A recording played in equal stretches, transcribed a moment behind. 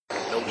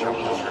No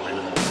challenges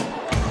remaining.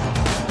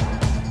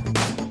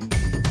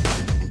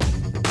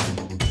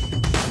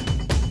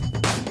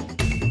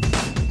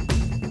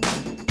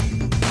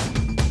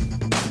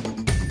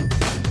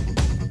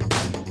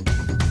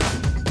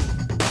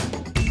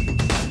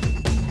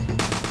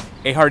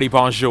 A hearty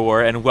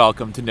bonjour and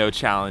welcome to No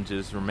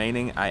Challenges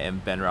Remaining. I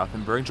am Ben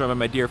Rothenberg, joined by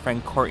my dear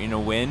friend Courtney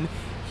Nguyen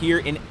here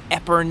in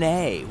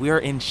Epernay. We are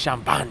in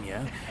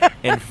Champagne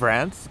in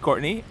France,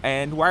 Courtney.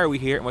 And why are we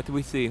here and what did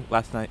we see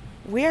last night?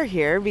 We are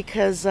here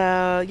because,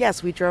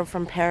 yes, we drove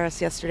from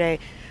Paris yesterday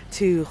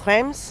to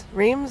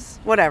Reims,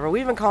 whatever.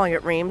 We've been calling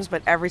it Reims,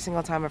 but every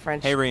single time a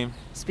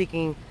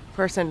French-speaking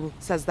person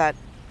says that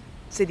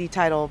city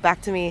title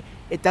back to me,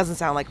 it doesn't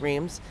sound like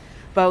Reims.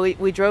 But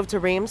we drove to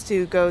Reims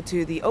to go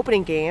to the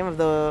opening game of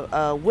the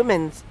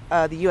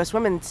the U.S.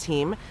 women's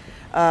team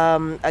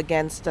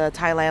against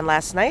Thailand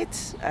last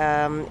night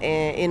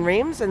in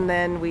Reims, and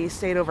then we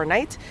stayed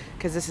overnight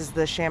because this is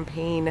the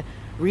Champagne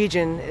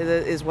region,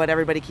 is what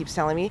everybody keeps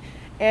telling me,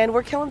 and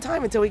we're killing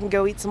time until we can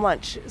go eat some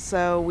lunch.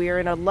 So we're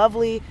in a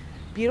lovely,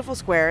 beautiful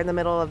square in the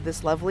middle of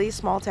this lovely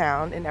small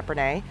town in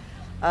Epernay.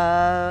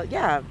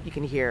 Yeah, you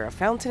can hear a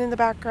fountain in the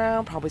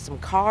background, probably some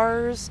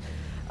cars.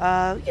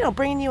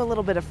 Bringing you a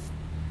little bit of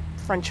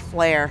French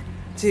flair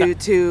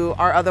to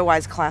our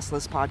otherwise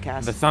classless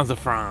podcast. The sounds of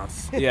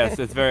France. Yes,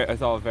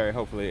 it's all very,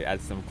 hopefully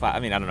adds some class. I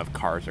mean, I don't know if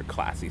cars are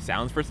classy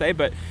sounds per se,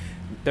 but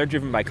they're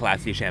driven by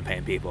classy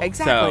Champagne people.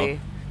 Exactly.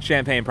 So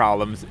Champagne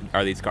problems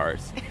are these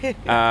cars.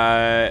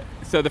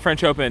 So the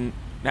French Open,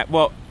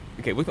 well,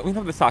 okay, we can talk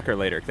about the soccer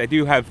later, because I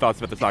do have thoughts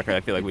about the soccer I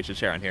feel like we should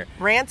share on here.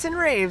 Rants and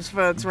raves,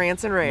 folks,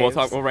 rants and raves.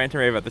 We'll rant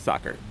and rave about the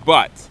soccer.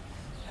 But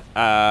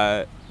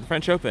the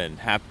French Open,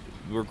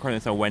 we're recording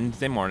this on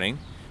Wednesday morning.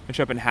 French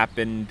Open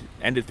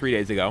ended 3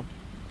 days ago.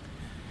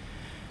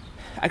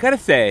 I gotta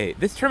say,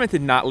 this tournament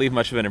did not leave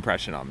much of an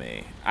impression on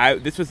me.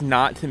 This was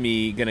not, to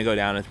me, gonna go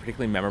down as a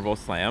particularly memorable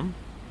slam,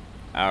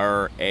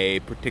 or a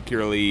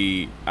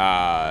particularly,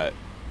 memorable,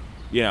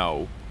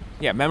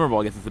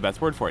 I guess is the best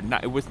word for it.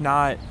 It was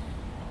not,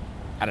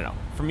 I don't know.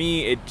 For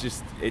me, I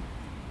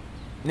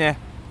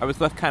was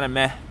left kind of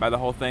meh by the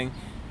whole thing.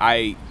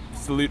 I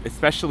salute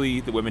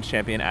especially the women's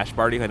champion, Ash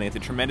Barty, who I think is a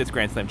tremendous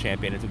Grand Slam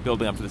champion. It's been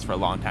building up to this for a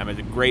long time. It's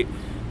a great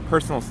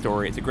personal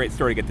story. It's a great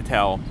story to get to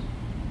tell.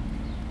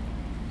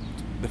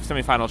 The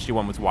semifinal she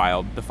won was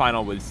wild. The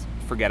final was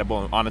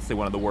forgettable and honestly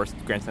one of the worst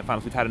Grand Slam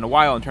finals we've had in a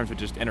while in terms of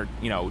just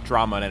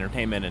drama and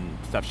entertainment and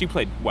stuff. She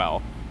played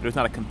well, but it was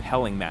not a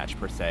compelling match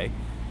per se.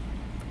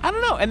 I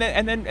don't know.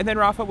 And then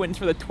Rafa wins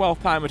for the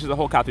 12th time, which is a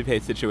whole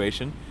copy-paste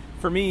situation.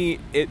 For me,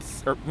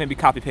 or maybe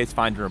copy-paste,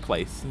 find and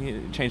replace.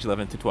 Change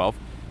 11 to 12.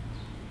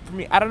 For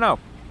me, I don't know.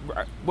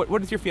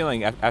 What is your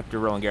feeling after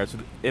Roland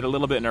Garros? It a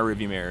little bit in our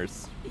review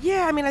mirrors.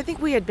 Yeah, I mean, I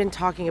think we had been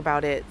talking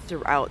about it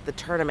throughout the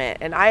tournament,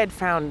 and I had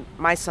found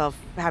myself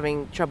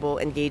having trouble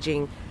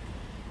engaging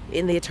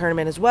in the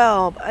tournament as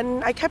well.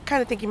 And I kept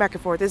kind of thinking back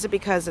and forth. Is it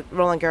because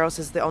Roland Garros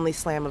is the only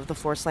slam of the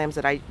 4 slams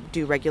that I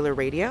do regular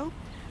radio?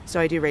 So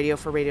I do radio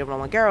for Radio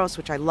Roland Garros,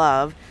 which I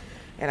love,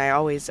 and I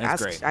always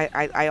ask.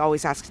 I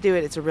always ask to do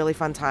it. It's a really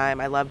fun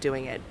time. I love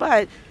doing it.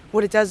 But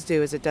what it does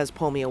do is it does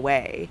pull me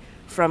away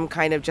from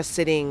kind of just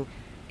sitting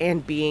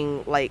and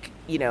being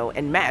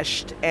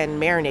enmeshed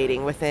and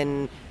marinating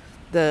within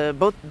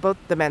both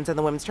the men's and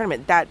the women's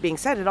tournament. That being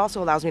said, it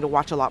also allows me to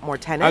watch a lot more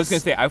tennis. I was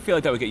going to say, I feel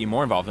like that would get you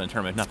more involved in the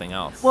tournament, if nothing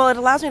else. Well, it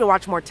allows me to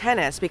watch more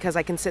tennis because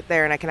I can sit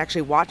there and I can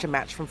actually watch a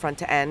match from front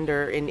to end,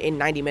 or in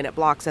 90-minute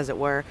blocks, as it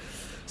were.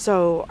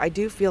 So I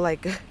do feel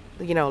like,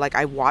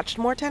 I watched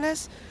more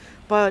tennis.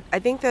 But I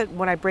think that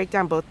when I break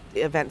down both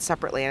events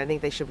separately, and I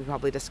think they should be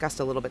probably discussed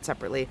a little bit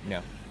separately.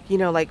 Yeah.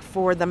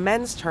 For the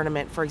men's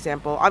tournament, for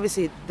example,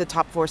 obviously the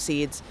top 4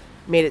 seeds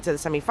made it to the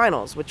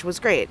semifinals, which was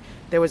great.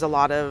 There was a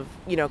lot of,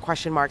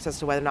 question marks as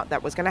to whether or not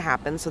that was going to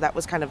happen. So that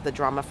was kind of the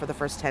drama for the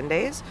first 10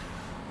 days.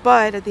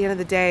 But at the end of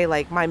the day,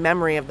 my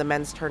memory of the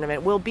men's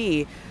tournament will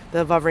be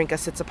the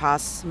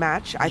Wawrinka-Tsitsipas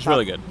match. It's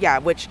really good. Yeah,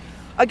 which,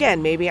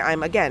 again, maybe I'm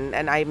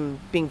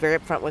being very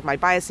upfront with my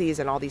biases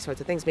and all these sorts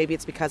of things. Maybe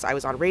it's because I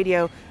was on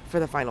radio for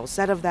the final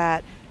set of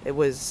that. I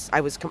was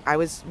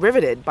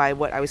riveted by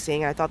what I was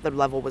seeing, and I thought the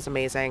level was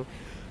amazing.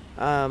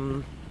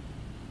 So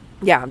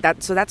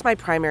that's my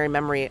primary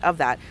memory of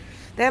that.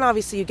 Then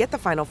obviously you get the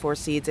final 4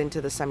 seeds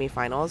into the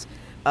semifinals.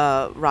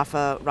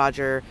 Rafa,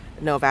 Roger,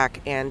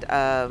 Novak, and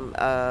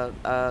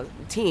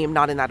team,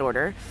 not in that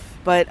order,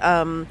 but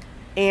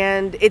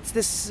and it's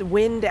this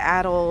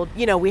wind-addled.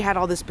 We had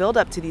all this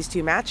build-up to these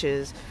 2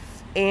 matches,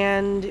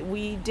 and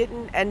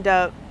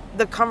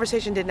the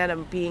conversation didn't end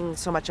up being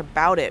so much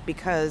about it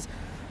because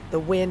the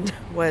wind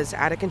was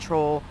out of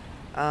control.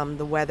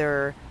 The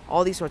weather,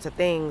 all these sorts of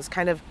things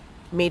kind of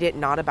made it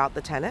not about the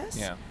tennis.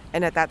 Yeah.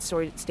 And at that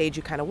stage,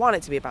 you kind of want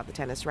it to be about the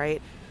tennis,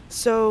 right?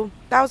 So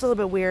that was a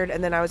little bit weird.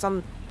 And then I was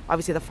on,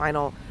 obviously, the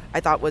final, I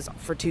thought was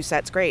for 2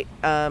 sets great.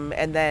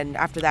 And then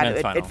after that,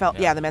 it felt,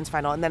 the men's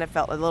final. And then it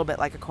felt a little bit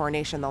like a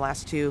coronation, the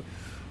last 2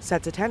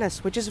 sets of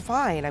tennis, which is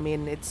fine. I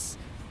mean, it's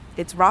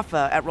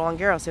Rafa at Roland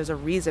Garros. There's a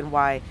reason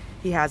why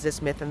he has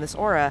this myth and this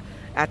aura.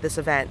 at this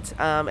event.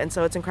 And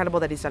so it's incredible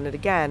that he's done it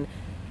again.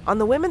 On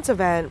the women's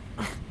event,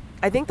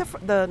 I think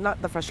the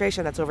not the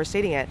frustration, that's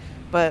overstating it,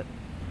 but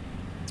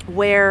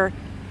where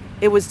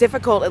it was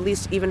difficult, at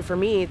least even for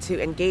me,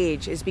 to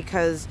engage is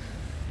because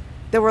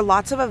there were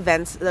lots of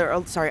events,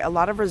 a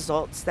lot of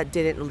results that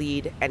didn't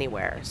lead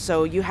anywhere.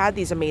 So you had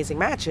these amazing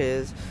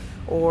matches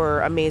or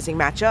amazing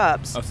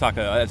matchups.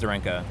 Osaka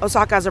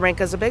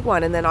Azarenka is a big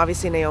one. And then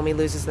obviously Naomi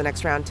loses the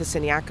next round to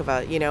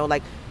Siniakova. You know,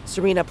 like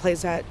Serena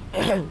plays that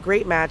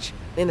great match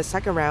in the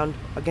second round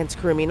against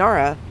Kurumi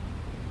Nara.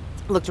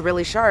 Looked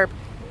really sharp.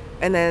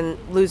 And then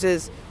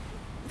loses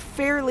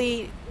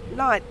fairly,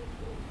 not...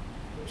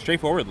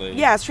 straightforwardly.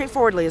 Yeah,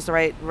 straightforwardly is the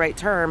right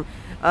term,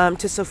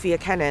 to Sofia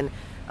Kenin.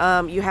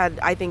 You had,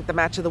 I think, the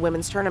match of the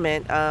women's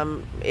tournament,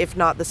 if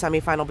not the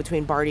semifinal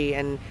between Barty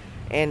and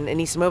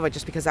Anisimova,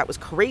 just because that was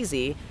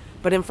crazy.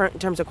 But in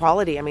terms of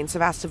quality, I mean,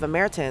 Sevastova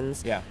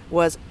Mertens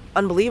was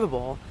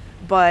unbelievable.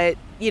 But,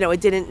 you know,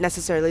 it didn't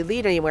necessarily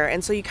lead anywhere.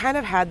 And so you kind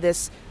of had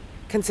this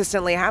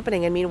consistently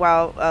happening. And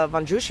meanwhile,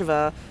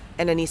 Vondrousova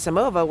and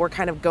Anisimova were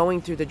kind of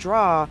going through the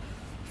draw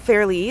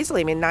fairly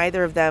easily. I mean,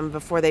 neither of them,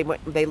 before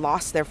they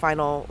lost their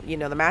final, you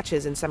know, the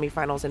matches in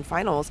semifinals and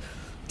finals,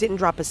 didn't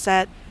drop a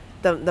set.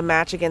 The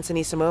match against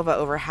Anisimova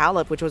over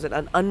Halep, which was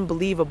an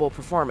unbelievable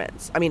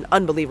performance. I mean,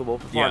 unbelievable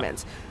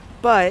performance. Yeah.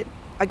 But,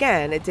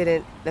 again, it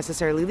didn't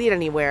necessarily lead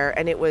anywhere,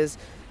 and it was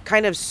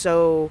kind of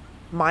so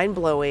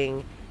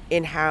mind-blowing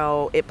in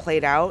how it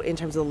played out in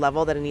terms of the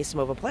level that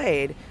Anisimova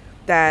played,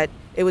 that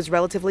it was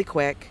relatively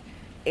quick,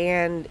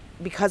 and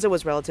because it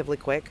was relatively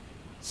quick,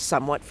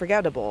 somewhat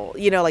forgettable.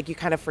 You know, like you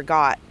kind of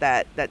forgot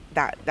that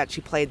she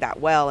played that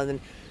well, and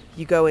then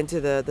you go into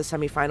the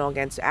semifinal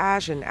against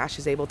Ash, and Ash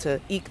is able to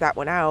eke that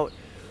one out.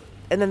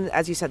 And then,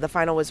 as you said, the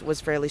final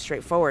was fairly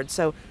straightforward.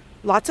 So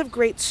lots of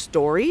great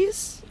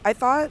stories, I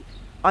thought,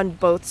 on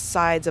both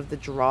sides of the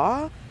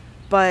draw,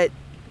 but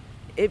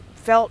it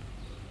felt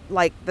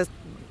like the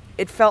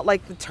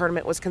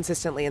tournament was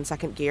consistently in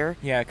second gear.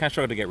 Yeah, it kind of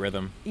struggled to get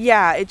rhythm.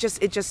 Yeah, it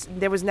just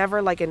there was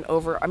never like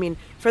I mean,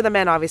 for the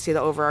men, obviously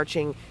the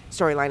overarching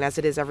storyline, as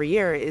it is every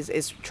year,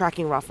 is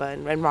tracking Rafa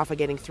and Rafa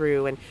getting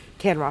through, and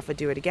can Rafa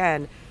do it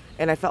again?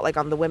 And I felt like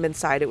on the women's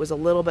side, it was a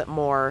little bit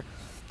more,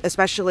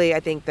 especially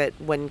I think that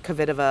when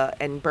Kvitova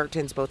and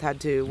Bertens both had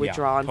to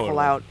withdraw and pull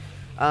out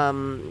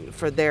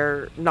for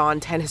their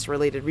non-tennis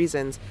related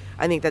reasons,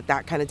 I think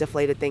that kind of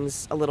deflated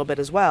things a little bit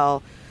as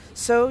well.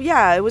 So,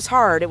 yeah, it was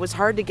hard. It was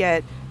hard to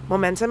get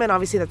momentum, and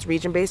obviously that's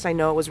region-based. I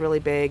know it was really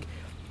big.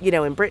 You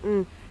know, in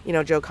Britain, you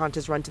know, Jo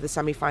Konta's run to the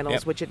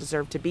semifinals, which it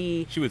deserved to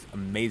be. She was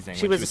amazing.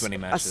 She was winning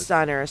matches. A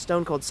stunner, a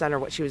stone-cold stunner,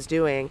 what she was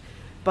doing.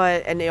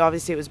 And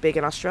obviously it was big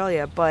in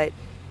Australia. But,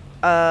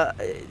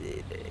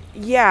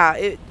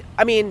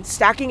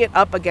 stacking it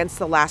up against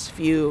the last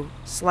few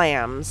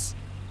slams,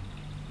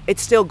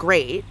 it's still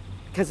great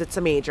because it's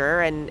a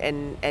major,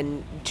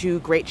 and two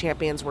great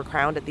champions were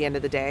crowned at the end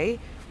of the day,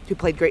 who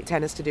played great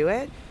tennis to do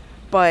it.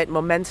 But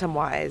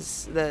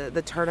momentum-wise,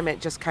 the tournament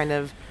just kind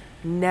of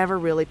never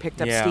really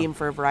picked up steam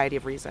for a variety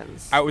of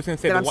reasons. I was going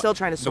to say I'm still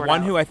trying to sort out. The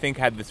one who I think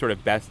had the sort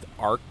of best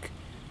arc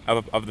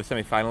of the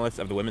semifinalists,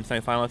 of the women's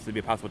semifinalists, to be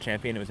a possible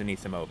champion, it was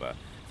Anisimova.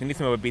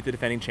 Anisimova beat the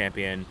defending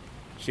champion.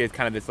 She has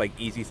kind of this like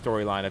easy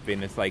storyline of being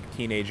this like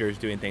teenagers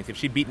doing things. If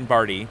she'd beaten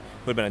Barty, it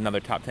would have been another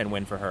top 10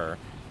 win for her,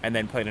 and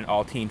then played an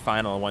all-team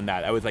final and won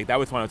that. That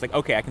was one I was like,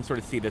 okay, I can sort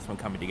of see this one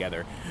coming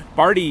together.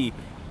 Barty,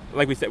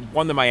 like we said,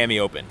 won the Miami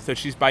Open, so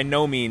she's by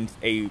no means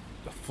a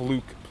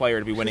fluke player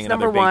to be winning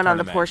another big tournament. She's number one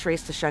on the Porsche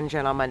race to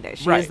Shenzhen on Monday.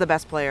 She is the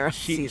best player of the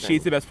season.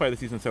 She's the best player of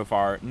the season so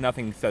far.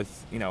 Nothing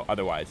says,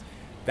 otherwise.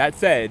 That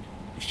said,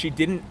 she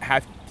didn't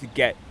have to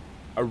get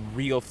a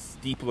real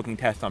steep-looking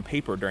test on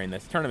paper during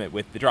this tournament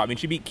with the draw. I mean,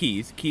 she beat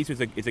Keys. Keys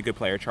is a good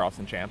player,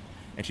 Charleston champ,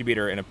 and she beat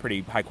her in a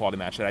pretty high-quality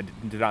match that I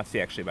did not see,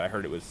 actually, but I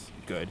heard it was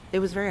good. It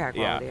was very high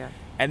quality, yeah.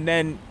 And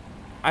then,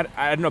 I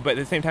don't know, but at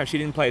the same time, she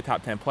didn't play a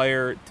top 10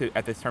 player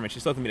at this tournament. She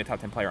still hasn't been a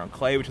top 10 player on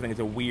clay, which I think is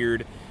a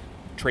weird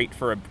trait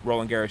for a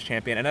Roland Garros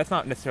champion, and that's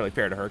not necessarily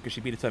fair to her because she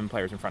beat 7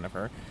 players in front of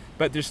her.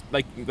 But just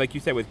like you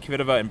said, with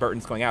Kvitova and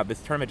Bertens going out, this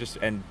tournament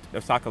and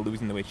Osaka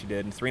losing the way she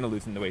did, and Serena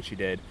losing the way she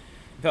did,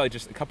 I felt like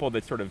just a couple of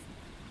the sort of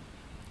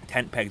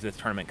tent pegs of this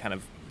tournament kind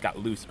of got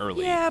loose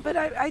early. Yeah, but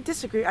I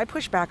disagree. I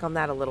push back on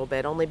that a little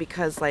bit, only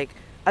because, like,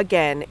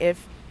 again,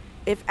 if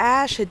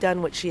Ash had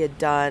done what she had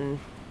done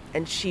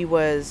and she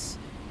was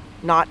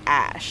not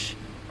Ash,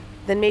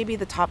 then maybe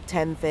the top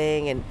 10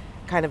 thing and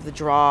kind of the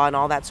draw and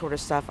all that sort of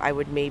stuff I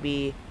would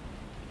maybe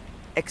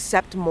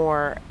accept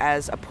more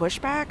as a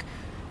pushback.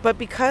 But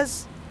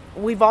because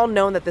we've all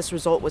known that this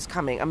result was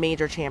coming, a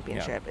major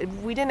championship,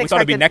 we thought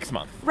it'd be next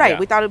month. Right,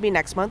 we thought it would be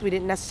next month. We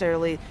didn't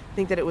necessarily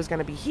think that it was going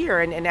to be here,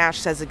 and Ash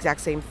says the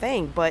exact same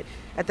thing. But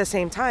at the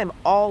same time,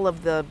 all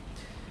of the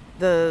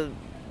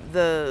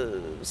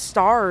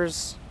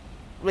stars,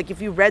 like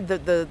if you read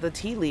the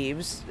tea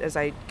leaves,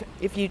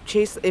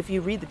 if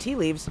you read the tea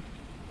leaves,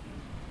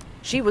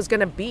 she was going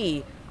to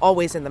be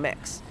always in the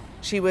mix.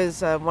 She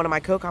was one of my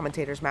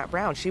co-commentators, Matt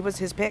Brown. She was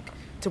his pick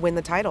to win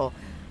the title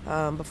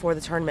before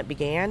the tournament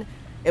began.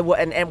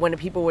 And when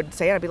people would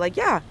say it, I'd be like,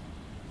 yeah,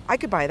 I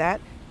could buy that.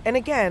 And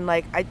again,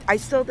 like, I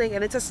still think,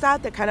 and it's a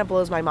stat that kind of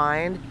blows my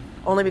mind,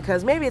 only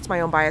because maybe it's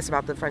my own bias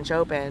about the French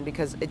Open,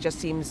 because it just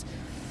seems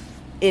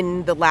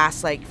in the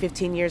last, like,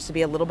 15 years to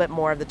be a little bit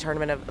more of the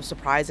tournament of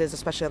surprises,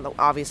 especially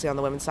obviously on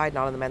the women's side,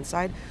 not on the men's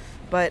side.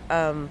 But,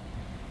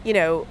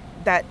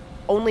 that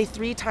only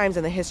 3 times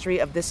in the history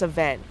of this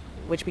event,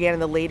 which began in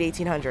the late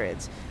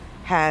 1800s,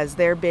 has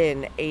there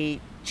been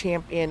a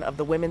champion of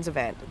the women's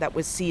event that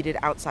was seeded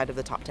outside of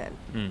the top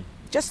 10.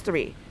 Just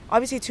 3.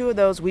 Obviously, 2 of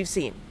those we've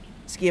seen,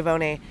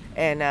 Schiavone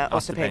and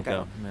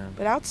Ostapenko. Yeah.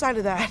 But outside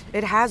of that,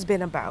 it has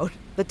been about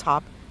the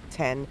top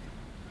 10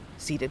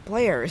 seeded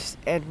players.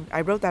 And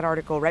I wrote that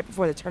article right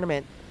before the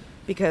tournament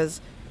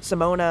because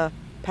Simona,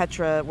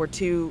 Petra were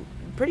 2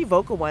 pretty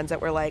vocal ones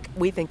that were like,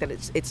 we think that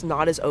it's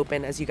not as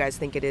open as you guys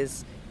think it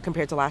is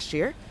compared to last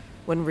year,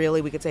 when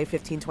really we could say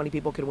 15, 20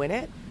 people could win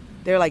it.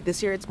 They're like,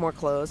 this year it's more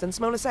closed. And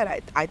Simona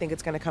said, I think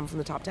it's going to come from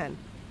the top 10.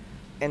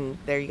 And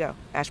there you go,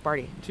 Ash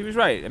Barty. She was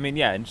right. I mean,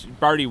 yeah, and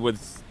Barty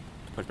was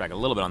pushed back a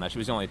little bit on that. She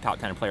was the only top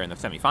 10 player in the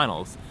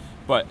semifinals.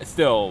 But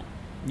still,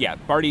 yeah,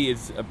 Barty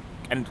is,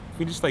 and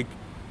we just like,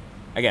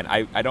 again,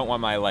 I don't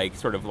want my like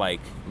sort of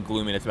like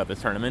gloominess about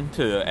this tournament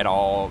to at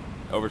all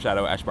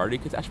overshadow Ash Barty,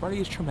 because Ash Barty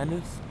is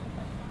tremendous.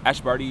 Ash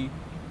Barty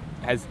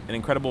has an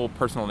incredible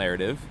personal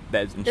narrative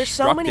that is instructive. There's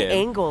so many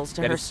angles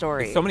to her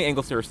story. There's so many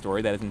angles to her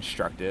story that is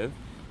instructive.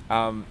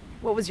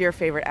 What was your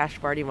favorite Ash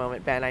Barty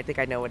moment, Ben? I think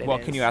I know what it is. Well,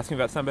 can you ask me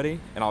about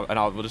somebody, and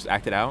we'll just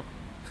act it out?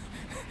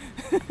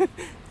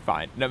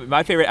 Fine. No,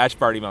 my favorite Ash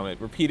Barty moment,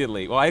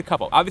 repeatedly. Well, I had a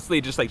couple.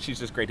 Obviously, just like she's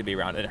just great to be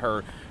around, and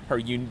her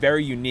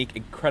very unique,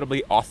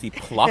 incredibly Aussie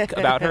pluck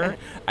about her,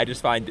 I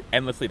just find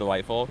endlessly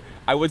delightful.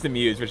 I was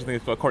amused, which I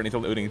think is what Courtney's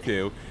alluding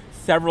to,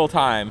 several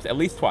times, at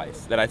least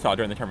twice, that I saw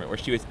during the tournament,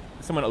 where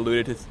someone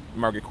alluded to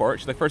Margaret Court.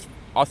 She's the first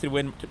Aussie to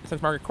win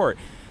since Margaret Court,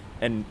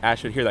 and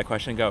Ash would hear that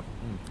question and go,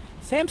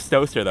 Sam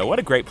Stosur, though, what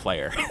a great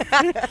player.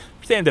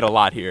 Sam did a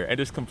lot here, and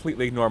just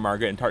completely ignore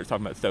Margaret and start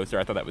talking about Stosur.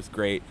 I thought that was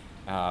great.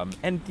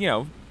 And,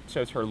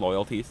 shows her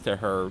loyalties to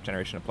her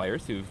generation of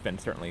players who've been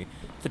certainly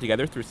put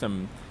together through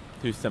some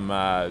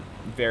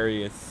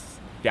various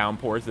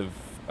downpours of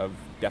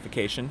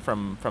defecation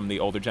from the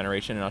older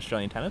generation in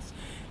Australian tennis.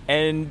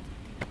 And,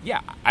 yeah,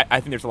 I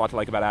think there's a lot to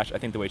like about Ash. I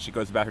think the way she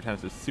goes about her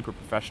tennis is super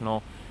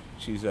professional.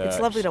 It's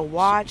lovely to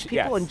watch.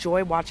 People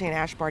enjoy watching an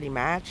Ash Barty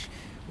match.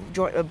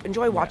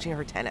 Enjoy watching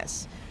her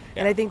tennis.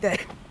 Yeah. And I think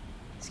that,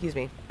 excuse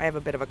me, I have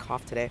a bit of a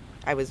cough today.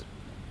 I was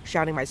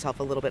shouting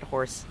myself a little bit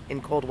hoarse in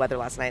cold weather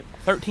last night.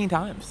 13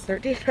 times.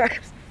 13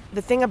 times.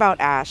 The thing about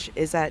Ash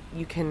is that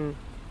you can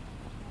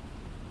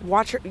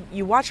watch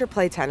her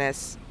play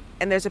tennis,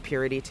 and there's a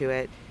purity to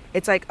it.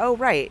 It's like, oh,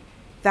 right,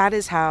 that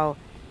is how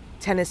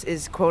tennis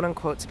is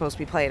quote-unquote supposed to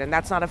be played. And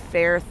that's not a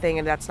fair thing,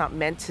 and that's not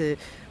meant to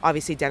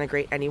obviously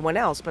denigrate anyone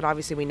else. But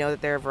obviously we know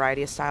that there are a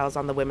variety of styles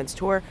on the women's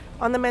tour,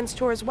 on the men's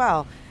tour as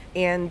well.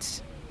 And,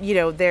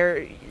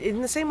 they're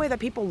in the same way that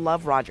people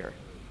love Roger.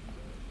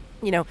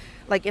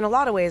 Like in a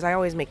lot of ways, I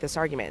always make this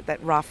argument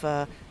that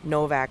Rafa,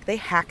 Novak, they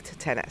hacked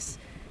tennis.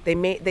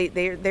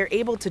 They're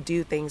able to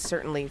do things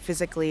certainly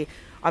physically.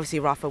 Obviously,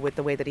 Rafa with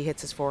the way that he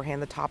hits his forehand,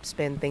 the top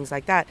spin, things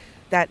like that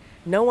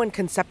no one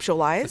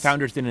conceptualized. The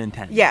founders didn't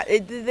intend. Yeah,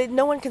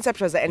 no one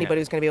conceptualized that anybody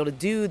was going to be able to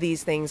do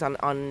these things on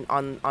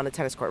a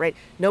tennis court, right?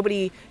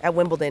 Nobody at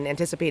Wimbledon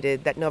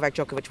anticipated that Novak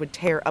Djokovic would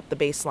tear up the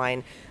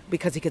baseline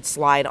because he could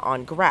slide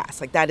on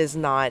grass. Like, that is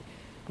not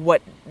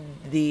what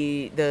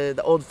the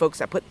old folks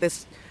that put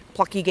this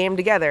plucky game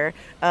together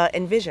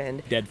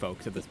envisioned. Dead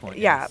folks at this point.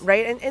 Yeah, yes.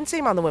 Right? And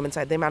same on the women's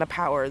side, the amount of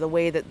power, the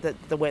way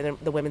that the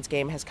women's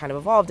game has kind of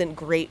evolved in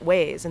great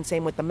ways, and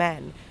same with the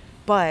men.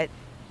 But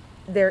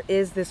there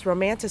is this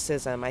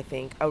romanticism, I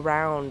think,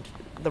 around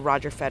the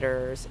Roger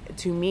Federers,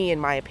 to me, in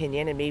my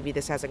opinion, and maybe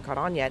this hasn't caught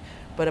on yet,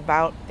 but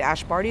about the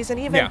Ash Bartys and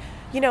even,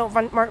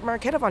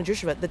 Marketa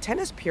Vondrousova, the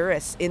tennis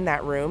purists in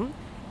that room,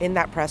 in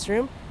that press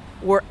room,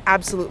 were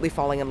absolutely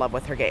falling in love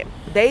with her game.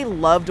 They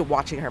loved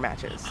watching her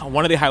matches.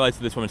 One of the highlights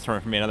of this women's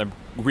tournament for me, another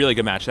really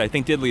good match that I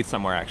think did lead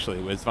somewhere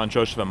actually, was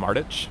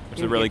Vondrousova-Martic, which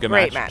was a really good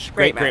match.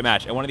 Great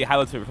match. And one of the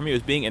highlights of it for me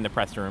was being in the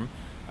press room.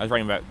 I was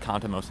writing about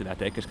Konta mostly that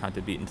day because Konta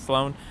had beaten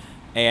Sloane.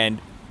 And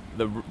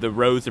the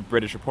rows of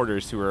British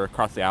reporters who were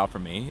across the aisle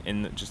from me,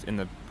 in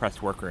the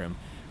press workroom,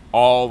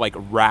 all like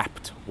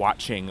rapt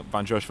watching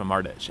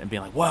Vondrousova-Martic and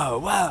being like,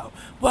 whoa,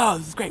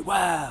 this is great,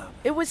 wow.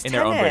 It was in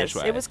tennis. Their own British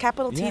way. It was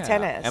capital T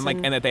tennis.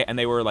 And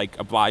they were like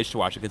obliged to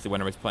watch it because the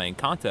winner was playing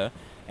Konta.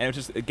 And it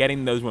was just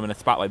getting those women a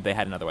spotlight they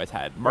hadn't otherwise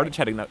had. Martic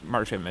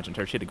haven't mentioned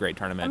her. She had a great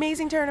tournament.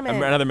 Amazing tournament.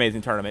 Another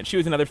amazing tournament. She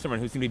was another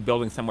someone who seemed to be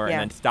building somewhere and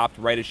then stopped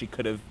right as she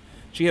could have.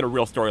 She had a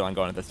real storyline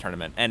going at this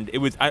tournament. And it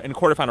was, in a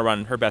quarterfinal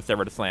run, her best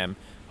ever to slam.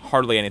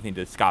 Hardly anything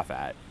to scoff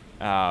at.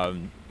 Her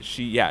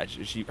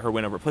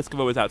win over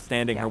Pliskova was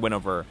outstanding. Yeah. Her win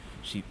over,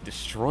 she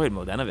destroyed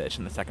Mladenovic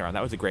in the second round.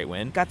 That was a great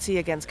win. Gutsy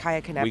against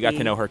Kaya Kanepi. We got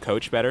to know her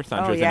coach better,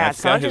 Sandra Zanevska.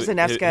 Sandra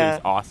Zanevska.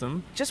 Who's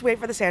awesome. Just wait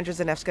for the Sandra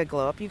Zanevska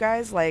glow up, you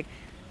guys. Like,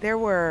 there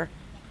were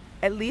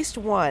at least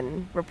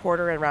one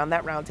reporter around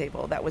that round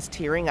table that was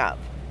tearing up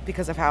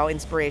because of how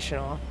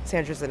inspirational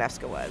Sandra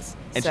Zanevska was.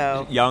 And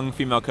so young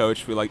female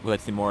coach,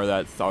 let's see more of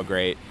that. It's all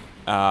great.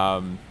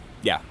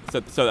 Yeah, so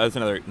that was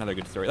another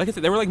good story. Like I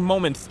said, there were like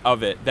moments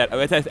of it that,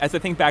 as I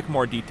think back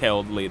more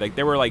detailedly, like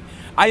there were like,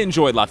 I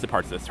enjoyed lots of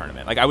parts of this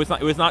tournament. Like it was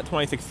not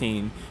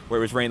 2016 where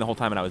it was raining the whole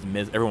time and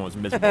everyone was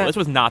miserable. This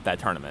was not that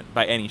tournament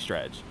by any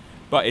stretch.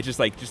 But it just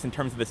in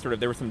terms of this sort of,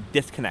 there were some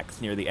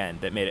disconnects near the end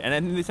that made it. And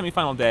then the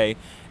semifinal day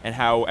and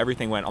how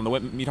everything went on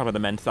you talk about the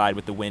men's side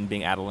with the win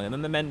being Adeline,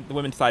 and then the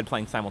women's side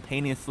playing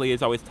simultaneously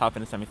is always tough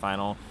in a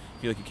semifinal.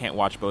 I feel like you can't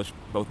watch both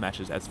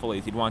matches as fully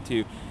as you'd want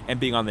to, and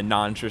being on the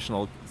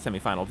non-traditional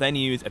semifinal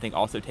venues, I think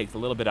also takes a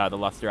little bit out of the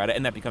luster out of it,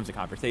 and that becomes a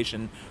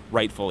conversation,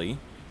 rightfully,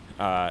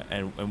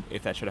 and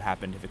if that should have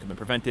happened, if it could have been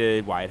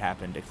prevented, why it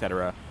happened,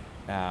 etc.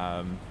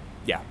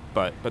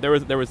 But there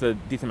was a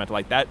decent amount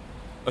like that.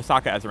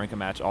 Osaka Azarenka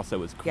match also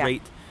was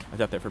great. Yeah. I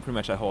was out there for pretty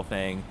much that whole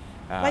thing.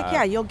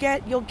 You'll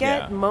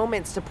get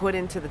moments to put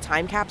into the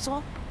time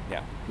capsule.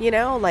 Yeah. You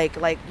know,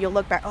 like you'll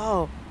look back.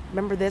 Oh,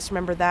 remember this?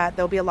 Remember that?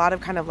 There'll be a lot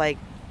of kind of like,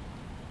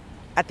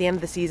 at the end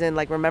of the season,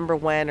 like remember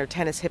when, or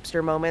tennis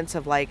hipster moments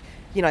of like,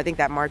 you know, I think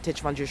that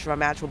Martic-Vondrousova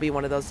match will be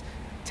one of those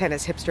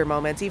tennis hipster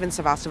moments. Even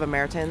Sevastova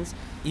Meritans.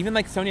 Even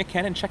like Sonia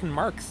Kenin checking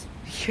marks.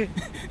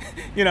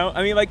 You know,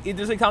 I mean, like it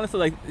just like honestly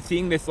like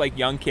seeing this like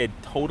young kid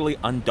totally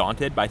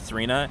undaunted by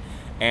Serena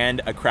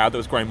and a crowd that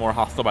was growing more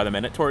hostile by the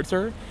minute towards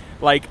her.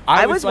 Like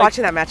I was like,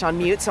 watching that match on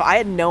mute, so I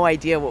had no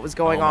idea what was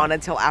going on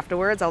until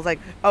afterwards. I was like,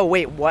 oh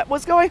wait, what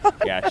was going on?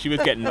 Yeah, she was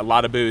getting a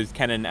lot of boos.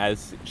 Kenin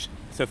as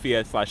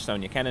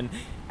Sophia/Sonia Kenin,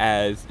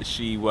 as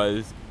she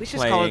was we should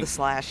just call her the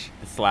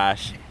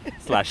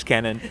slash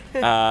Kenin.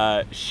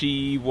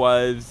 She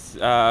was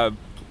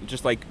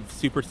just like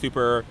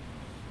super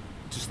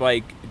just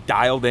like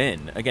dialed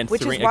in against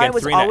Which Serena. Is why it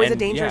was Serena, always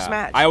and, a dangerous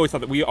match.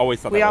 We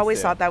always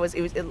thought that was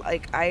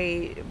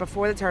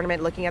before the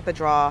tournament, looking at the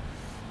draw,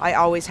 I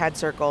always had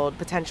circled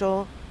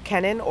potential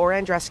Kenin or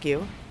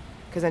Andreescu,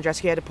 because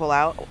Andreescu had to pull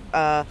out.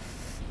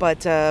 But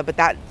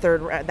that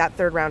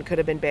third round could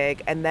have been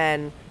big, and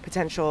then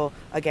potential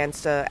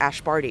against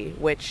Ash Barty,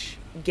 which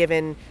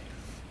given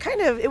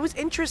it was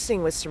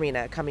interesting with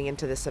Serena coming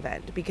into this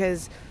event,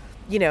 because,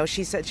 you know,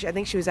 she said, I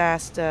think she was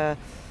asked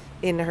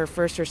in her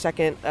first or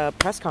second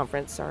press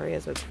conference,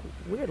 as a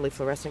weirdly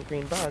fluorescent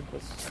green bug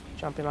was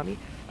jumping on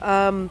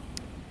me.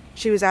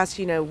 She was asked,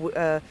 you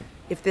know,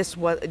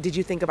 did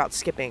you think about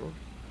skipping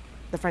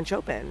the French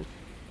Open?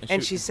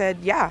 And she said,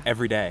 yeah.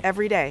 Every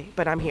day,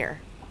 but I'm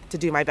here to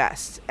do my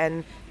best.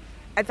 And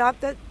I thought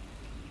that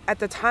at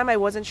the time I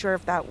wasn't sure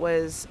if that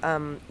was,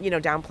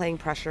 downplaying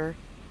pressure,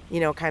 you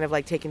know, kind of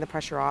like taking the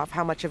pressure off,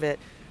 how much of it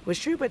was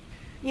true. But,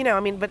 you know, I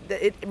mean, but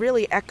it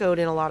really echoed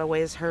in a lot of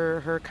ways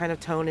her kind of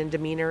tone and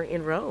demeanor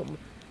in Rome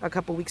a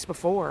couple weeks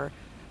before,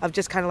 of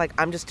just kind of like,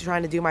 I'm just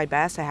trying to do my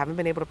best. I haven't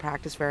been able to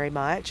practice very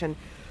much. And,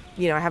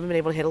 you know, I haven't been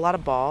able to hit a lot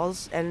of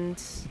balls, and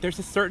there's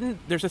a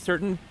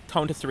certain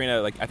tone to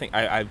Serena. Like, I think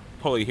I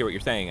totally hear what you're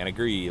saying and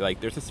agree.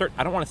 Like, there's a certain,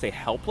 I don't want to say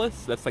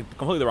helpless. That's like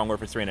completely the wrong word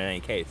for Serena in any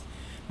case.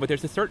 But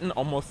there's a certain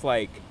almost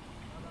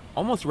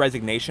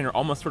resignation, or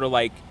almost sort of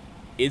like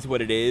is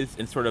what it is,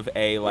 and sort of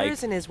a like. There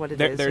is and is what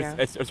it is.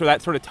 There's so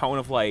that sort of tone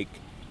of like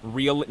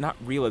not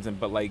realism,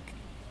 but like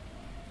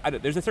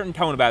there's a certain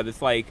tone about it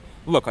that's like,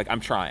 look, like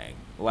I'm trying.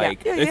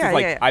 Like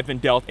I've been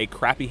dealt a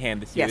crappy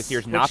hand this year. Yes, this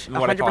year's not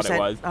what I thought it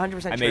was.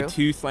 100% I made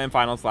 2 slam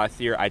finals last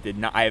year. I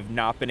have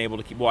not been able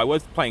to keep. Well, I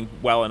was playing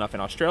well enough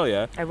in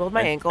Australia. I rolled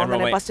my ankle and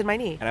then I busted my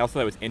knee. And I also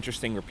thought it was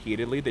interesting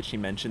repeatedly that she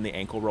mentioned the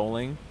ankle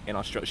rolling in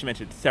Australia. She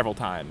mentioned it several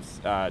times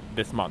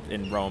this month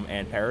in Rome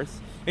and Paris.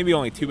 Maybe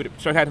only 2, but it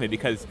struck out to me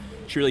because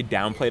she really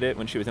downplayed it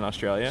when she was in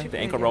Australia. The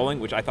ankle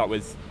rolling, which I thought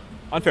was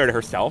unfair to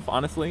herself,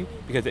 honestly,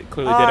 because it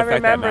clearly did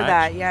affect that match. I remember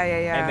that.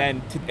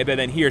 Yeah. And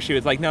then here she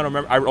was like, no,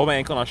 remember, I rolled my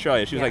ankle in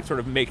Australia. She was like sort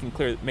of making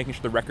sure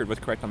the record was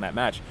correct on that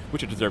match,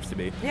 which it deserves to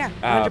be. Yeah,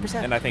 100%.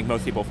 And I think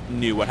most people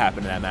knew what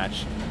happened in that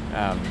match.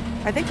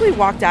 I think we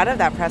walked out of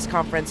that press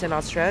conference in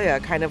Australia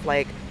kind of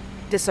like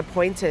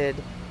disappointed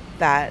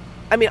that,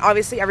 I mean,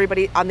 obviously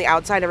everybody on the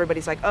outside,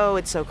 everybody's like, oh,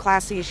 it's so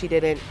classy. She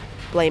didn't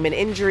blame an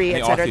injury,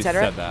 et cetera, et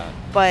cetera. Said that.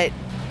 But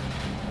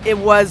it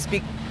was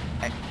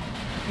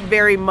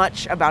very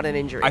much about an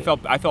injury. I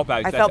felt bad.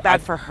 I felt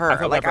bad for her.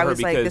 I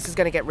was like, this is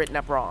going to get written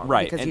up wrong,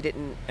 right? Because you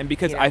didn't. And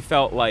because I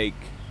felt like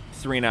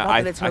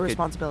Serena, it's her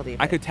responsibility.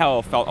 I could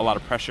tell felt a lot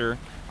of pressure.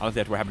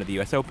 Obviously, after what happened at the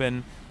U.S.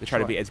 Open, to try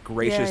to be as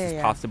gracious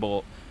as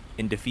possible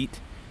in defeat,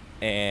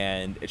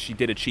 and she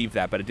did achieve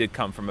that. But it did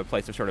come from a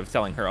place of sort of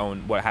selling her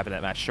own what happened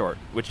in that match short.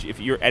 Which,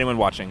 if you're anyone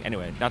watching,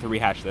 anyway, not to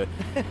rehash the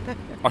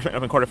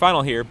Australian Open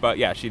quarterfinal here, but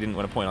yeah, she didn't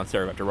win a point on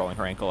serve after rolling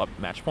her ankle up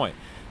match point.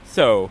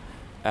 So.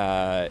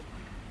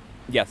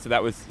 So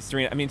that was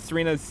Serena. I mean,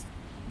 Serena's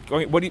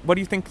going. What do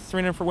you think,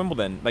 Serena, for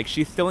Wimbledon? Like,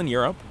 she's still in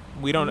Europe.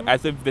 We don't,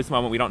 as of this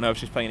moment, we don't know if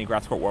she's playing any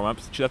grass court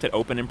warm-ups. She left it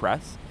open in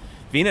press.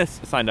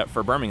 Venus signed up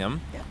for Birmingham.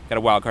 Yeah. Got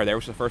a wild card there,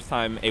 which is the first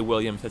time A.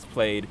 Williams has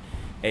played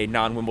a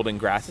non-Wimbledon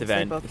grass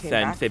event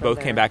since they both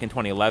came back in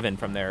 2011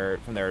 from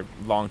their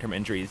long-term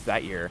injuries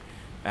that year.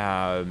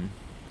 I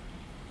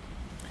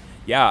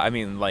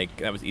mean, like,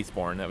 that was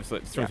Eastbourne. That was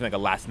sort of like a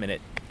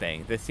last-minute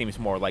thing. This seems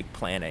more like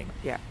planning.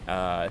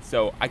 Yeah.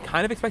 So I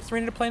kind of expect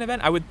Serena to play an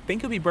event. I would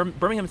think it would be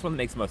Birmingham's one that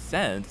makes the most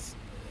sense.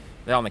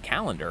 They're on the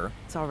calendar.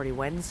 It's already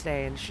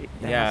Wednesday, and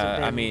Yeah,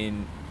 I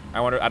mean, I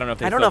don't know if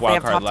they I don't know if they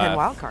have top 10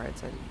 wild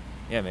cards.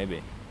 Yeah,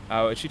 maybe.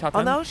 Oh, is she top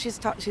 10? Oh no, she's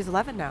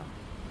 11 now.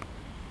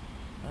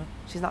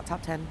 She's not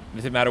top 10.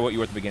 Does it matter what you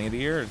were at the beginning of the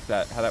year? Is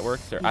that how that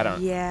works? Or I don't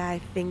know. Yeah, I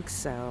think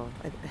so.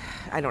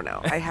 I don't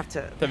know. I have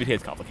to. WTA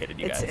is complicated,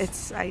 you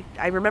guys.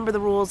 I remember the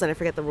rules and I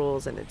forget the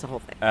rules, and it's a whole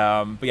thing.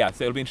 But yeah,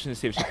 so it'll be interesting to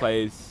see if she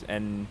plays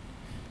and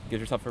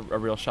gives herself a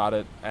real shot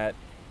at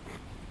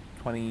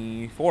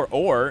 24,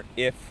 or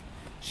if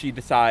she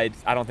decides,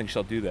 I don't think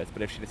she'll do this,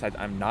 but if she decides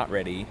I'm not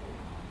ready,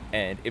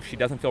 and if she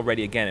doesn't feel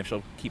ready again, if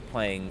she'll keep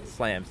playing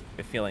slams,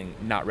 if feeling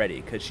not ready,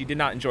 because she did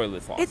not enjoy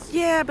this loss.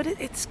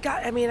 It's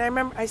got. I mean, I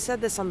remember I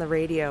said this on the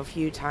radio a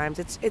few times.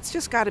 It's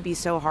just got to be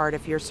so hard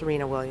if you're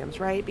Serena Williams,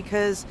 right?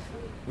 Because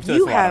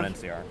you have, on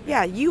NCR.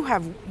 Yeah, you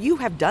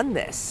have done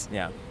this.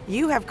 Yeah,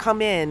 you have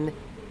come in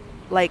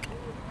like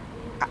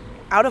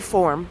out of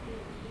form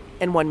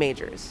and won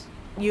majors.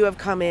 You have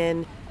come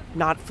in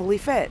not fully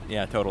fit.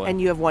 Yeah, totally.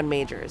 And you have won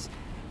majors,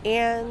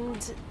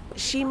 and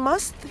she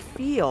must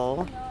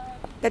feel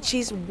that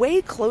she's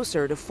way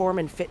closer to form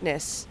and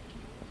fitness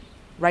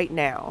right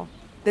now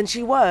than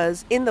she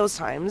was in those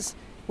times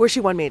where she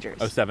won majors.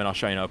 07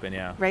 Australian Open,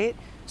 yeah. Right?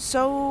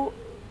 So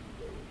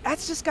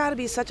that's just got to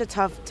be such a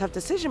tough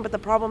decision. But the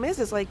problem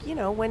is like, you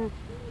know,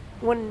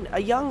 when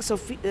a young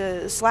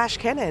Slash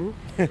Kenin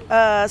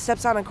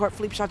steps out on court,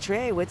 Philippe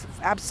Chatrier, with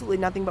absolutely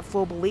nothing but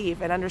full belief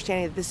and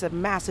understanding that this is a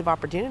massive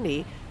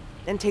opportunity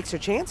and takes her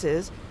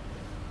chances,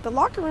 the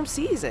locker room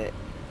sees it.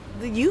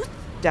 The youth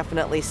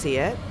definitely see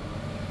it.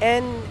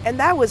 And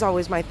that was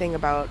always my thing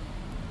about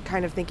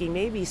kind of thinking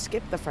maybe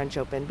skip the French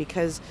Open,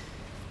 because,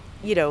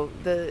 you know,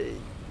 the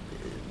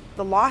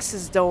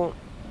losses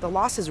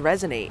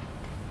resonate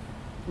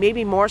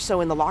maybe more so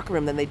in the locker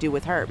room than they do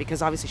with her,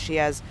 because obviously she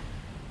has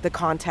the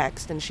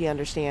context and she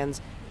understands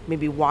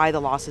maybe why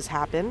the losses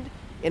happened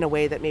in a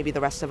way that maybe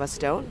the rest of us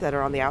don't, that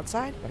are on the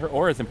outside. But her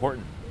aura is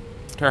important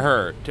to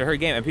her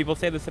game, and people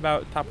say this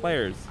about top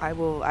players. I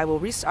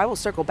will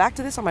circle back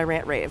to this on my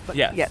rant rave. But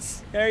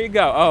yes. There you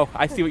go. Oh,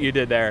 I see what you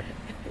did there.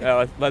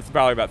 That's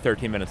probably about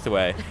 13 minutes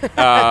away.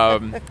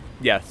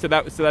 Yeah. So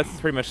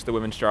that's pretty much the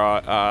women's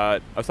draw.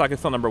 Osaka's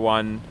still number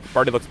one.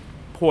 Barty looks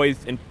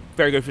poised in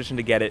very good position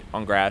to get it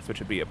on grass, which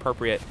would be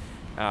appropriate.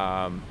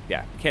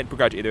 Yeah. Can't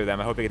begrudge either of them.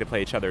 I hope they get to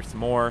play each other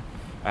some more.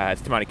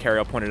 As Tamani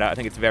Carriel pointed out, I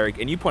think it's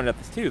and you pointed out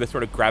this too, the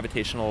sort of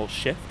gravitational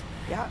shift.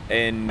 Yeah.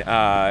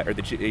 Or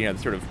the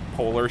sort of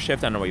polar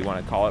shift, I don't know what you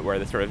want to call it, where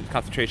the sort of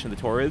concentration of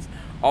the tour is.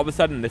 All of a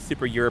sudden, this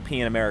super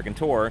European American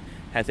tour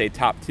has a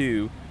top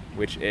two,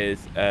 which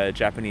is a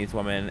Japanese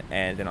woman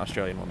and an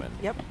Australian woman.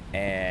 Yep.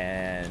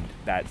 And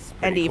that's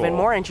and cool. Even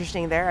more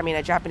interesting there, I mean,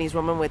 a Japanese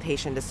woman with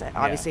Haitian descent,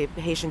 obviously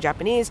Haitian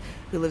Japanese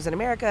who lives in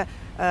America.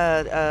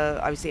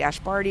 Obviously Ash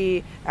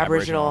Barty,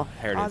 Aboriginal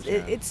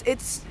heritage.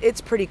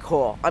 It's pretty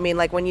cool. I mean,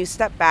 like when you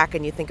step back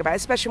and you think about it,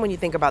 especially when you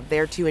think about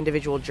their two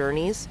individual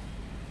journeys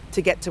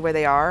to get to where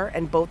they are,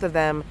 and both of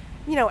them,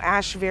 you know,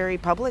 Ash very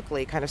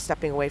publicly kind of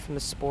stepping away from the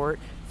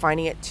sport,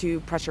 finding it too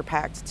pressure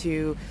packed,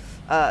 to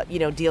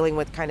dealing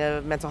with kind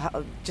of mental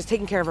health, just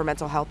taking care of her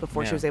mental health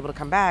before she was able to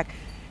come back.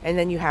 And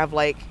then you have,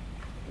 like,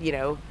 you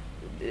know,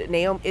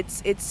 Naomi,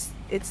 it's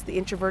the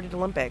introverted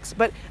Olympics.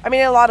 But I mean,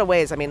 in a lot of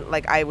ways, I mean,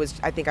 like I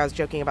think I was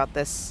joking about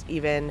this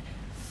even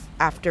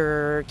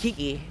after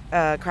Kiki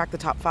cracked the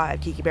top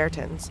five, Kiki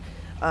Bertens.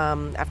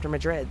 After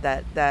Madrid,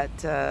 that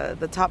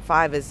the top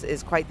five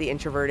is quite the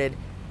introverted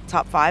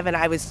top five, and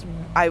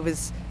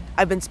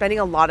I've been spending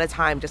a lot of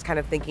time just kind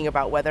of thinking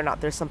about whether or not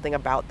there's something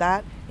about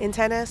that in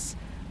tennis.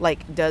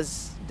 Like,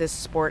 does this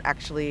sport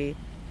actually,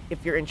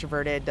 if you're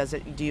introverted,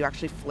 do you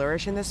actually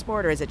flourish in this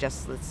sport, or is it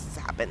just this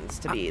happens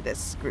to be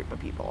this group of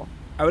people?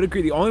 I would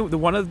agree. The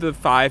one of the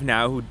five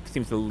now who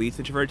seems the least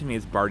introverted to me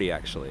is Barty.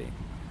 Actually,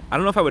 I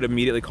don't know if I would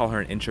immediately call her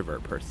an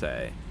introvert per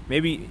se.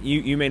 Maybe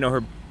you may know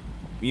her.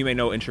 You may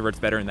know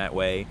introverts better in that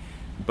way,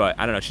 but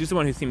I don't know. She's the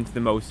one who seems the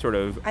most sort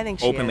of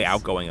openly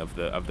outgoing of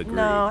the group.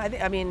 No,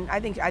 I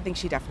think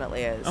she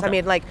definitely is. Okay. I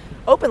mean, like,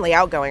 openly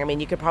outgoing. I mean,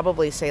 you could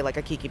probably say like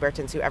a Kiki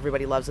Bertens, who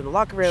everybody loves in the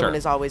locker room and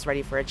is always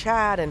ready for a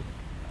chat and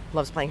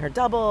loves playing her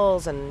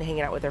doubles and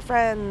hanging out with her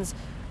friends.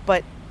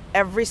 But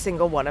every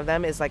single one of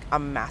them is like a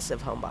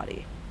massive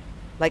homebody.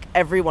 Like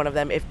every one of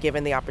them, if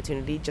given the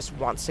opportunity, just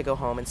wants to go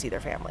home and see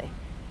their family,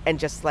 and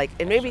just like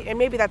and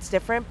maybe that's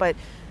different, but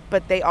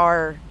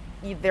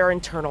they're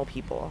internal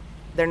people.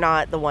 They're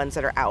not the ones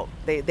that are out.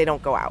 They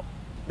don't go out.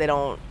 They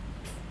don't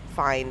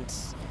find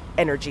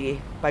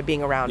energy by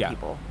being around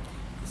people.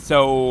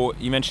 So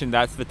you mentioned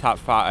that's the top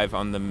five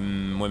on the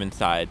women's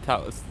side.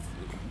 Tell us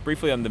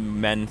briefly on the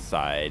men's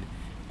side.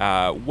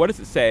 What does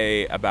it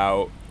say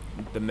about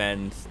the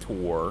men's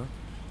tour?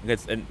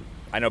 Because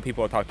I know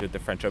people have talked at the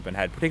French Open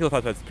had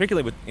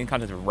particularly in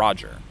context of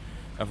Roger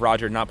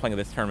not playing in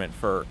this tournament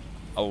for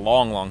a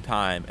long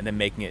time, and then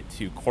making it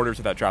to quarters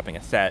without dropping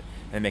a set,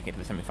 and then making it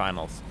to the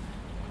semifinals.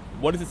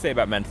 What does it say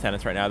about men's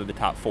tennis right now that the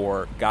top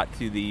four got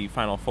to the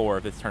final four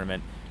of this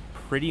tournament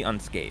pretty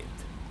unscathed.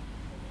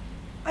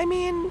 I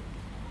mean,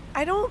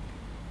 I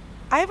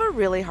have a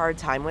really hard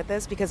time with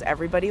this because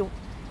everybody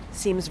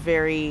seems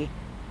very,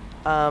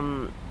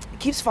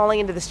 keeps falling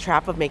into this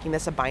trap of making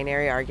this a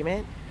binary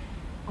argument.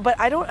 But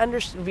I don't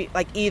understand,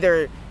 like,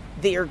 either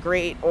they're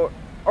great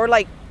or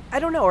like, I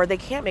don't know, or they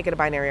can't make it a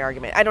binary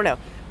argument. I don't know.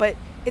 But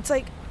it's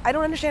like, I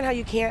don't understand how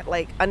you can't,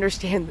 like,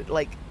 understand,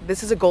 like,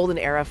 this is a golden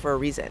era for a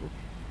reason.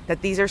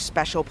 That these are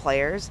special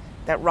players,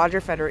 that Roger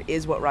Federer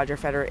is what Roger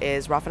Federer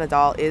is, Rafa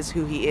Nadal is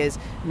who he is,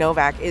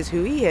 Novak is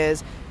who he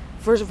is,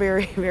 for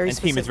very, very and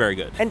specific... team is very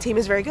good. And team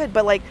is very good,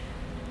 but, like,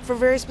 for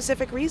very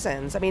specific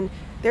reasons. I mean,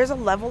 there's a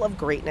level of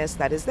greatness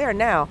that is there.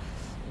 Now,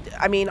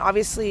 I mean,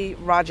 obviously,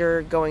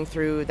 Roger going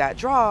through that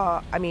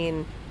draw, I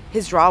mean,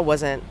 his draw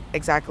wasn't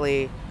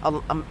exactly a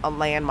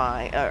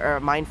landmine or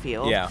a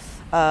minefield. Yeah.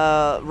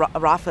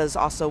 Rafa's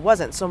also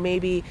wasn't. So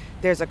maybe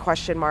there's a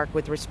question mark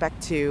with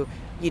respect to,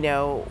 you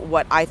know,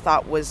 what I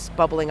thought was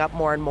bubbling up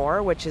more and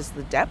more, which is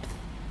the depth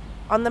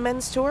on the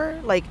men's tour.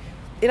 Like,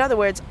 in other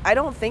words, I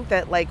don't think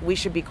that, like, we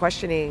should be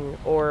questioning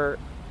or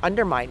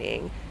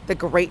undermining the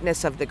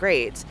greatness of the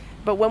greats.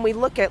 But when we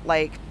look at,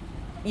 like,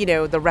 you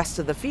know, the rest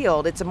of the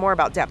field, it's more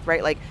about depth,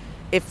 right? Like,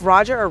 if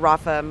Roger or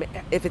Rafa,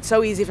 if it's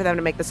so easy for them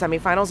to make the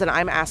semifinals, and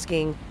I'm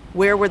asking,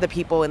 where were the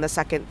people in the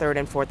second, third,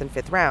 and fourth and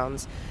fifth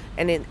rounds?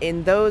 And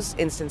in those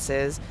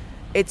instances,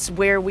 it's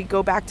where we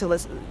go back to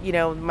listen, you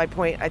know, my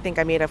point I think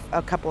I made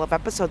a couple of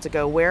episodes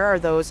ago. Where are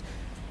those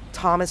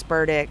Thomas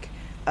Burdick,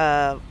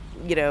 stoppers,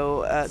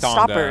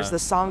 the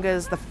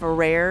Tsongas, the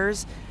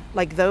Ferrers,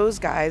 like those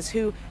guys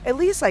who at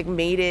least, like,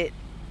 made it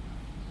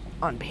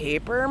on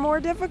paper more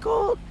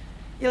difficult?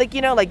 Like,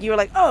 you know, like, you were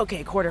like, oh,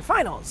 okay,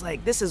 quarterfinals,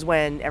 like, this is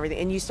when everything,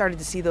 and you started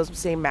to see those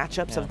same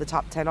matchups of the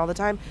top 10 all the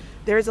time.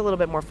 There is a little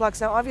bit more flux.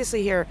 Now,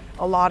 obviously here,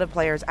 a lot of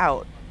players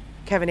out.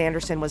 Kevin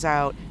Anderson was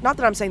out. Not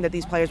that I'm saying that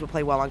these players would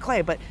play well on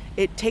clay, but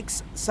it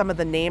takes some of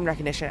the name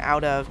recognition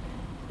out of,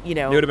 you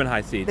know. They would have been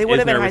high seeds. They would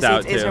have been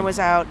high seeds. Isner was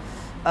out.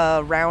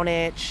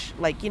 Raonic,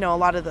 like, you know, a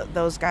lot of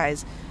those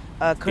guys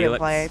couldn't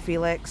play.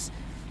 Felix.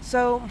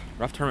 So.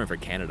 Rough tournament for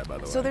Canada, by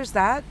the way. So there's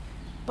that.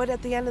 But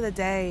at the end of the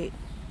day,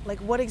 like,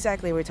 what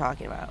exactly are we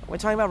talking about? We're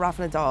talking about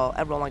Rafa Nadal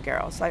at Roland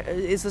Garros. Like,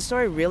 is the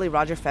story really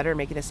Roger Federer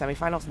making the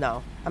semifinals?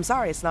 No. I'm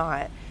sorry, it's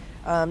not.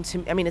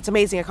 It's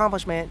amazing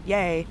accomplishment.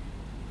 Yay.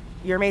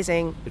 You're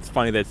amazing. It's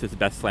funny that it's his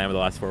best slam of the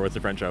last four was the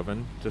French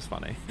Open. Just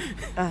funny.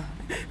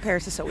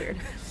 Paris is so weird.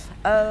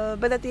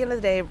 But at the end of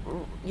the day,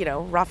 you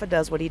know, Rafa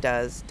does what he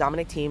does.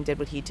 Dominic Thiem did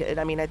what he did.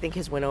 I mean, I think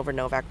his win over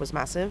Novak was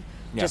massive,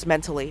 just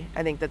mentally.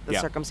 I think that the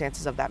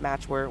circumstances of that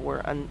match were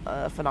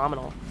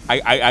phenomenal.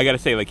 I got to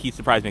say, like, he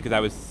surprised me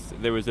because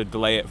there was a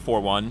delay at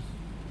 4-1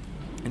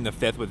 in the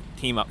fifth with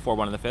Thiem up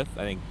 4-1 in the fifth.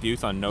 I think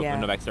deuce on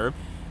Novak serve.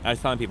 And I was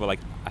telling people,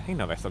 like, I think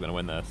Novak's still going to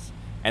win this.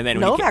 And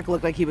then Novak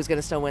looked like he was going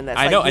to still win this.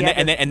 I know,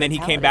 and then he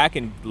came back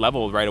and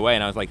leveled right away,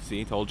 and I was like,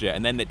 see, told you.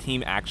 And then the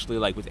team actually,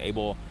 like, was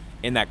able,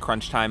 in that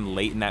crunch time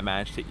late in that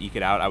match, to eke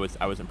it out. I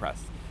was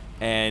impressed.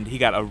 And he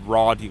got a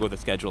raw deal with the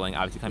scheduling,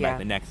 obviously coming back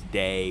the next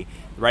day.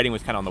 The writing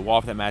was kind of on the wall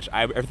for that match.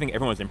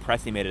 Everyone was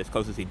impressed he made it as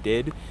close as he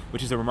did,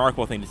 which is a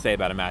remarkable thing to say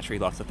about a match where he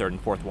lost the third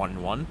and fourth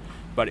 1-1.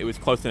 But it was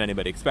closer than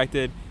anybody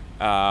expected.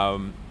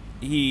 Team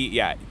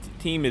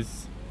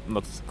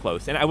looks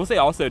close. And I will say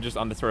also, just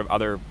on the sort of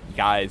other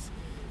guys,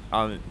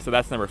 so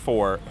that's number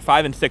 4.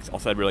 5 and 6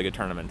 also had really good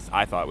tournaments,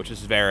 I thought, which is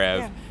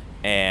Zverev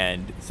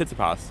and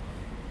Tsitsipas.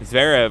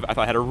 Zverev, I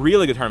thought, had a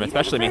really good tournament,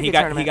 especially. I mean, he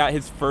got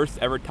his first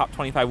ever top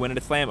 25 win at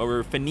a slam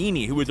over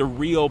Fognini, who was a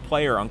real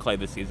player on clay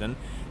this season.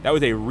 That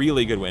was a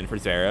really good win for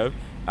Zverev.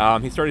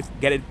 He started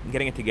getting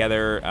it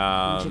together.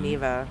 In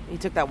Geneva, he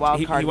took that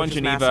wild card. He won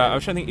Geneva. I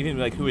was trying to think even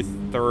like who his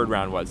third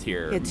round was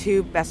here. He had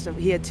two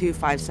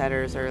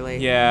 5-setters early.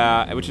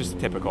 Yeah, which is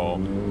typical.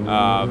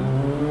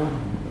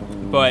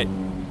 But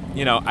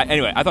you know,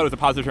 anyway, I thought it was a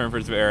positive turn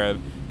for Zverev.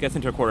 Gets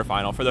into a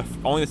quarterfinal for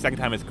only the second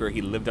time in his career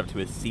he lived up to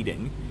his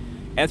seeding.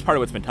 And that's part of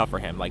what's been tough for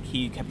him. Like,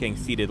 he kept getting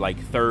seeded like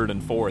third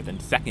and fourth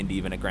and second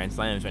even at Grand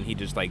Slams when he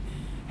just like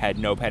had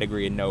no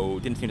pedigree and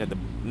didn't seem to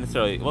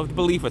have the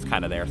belief was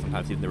kind of there.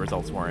 Sometimes even the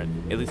results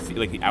weren't, at least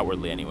like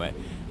outwardly anyway.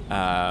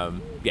 I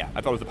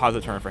thought it was a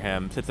positive turn for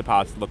him.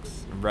 Tsitsipas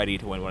looks ready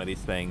to win one of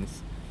these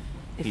things.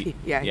 He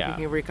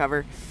can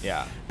recover.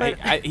 Yeah, but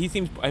he's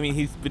been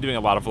doing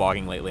a lot of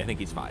vlogging lately. I think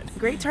he's fine.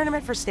 Great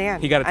tournament for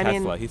Stan. He got a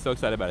Tesla. He's so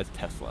excited about his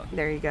Tesla.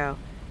 There you go.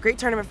 Great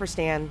tournament for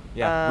Stan.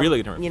 Yeah, really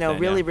good tournament.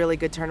 Really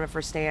good tournament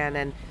for Stan,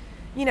 and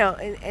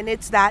and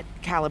it's that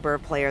caliber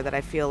of player that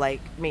I feel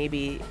like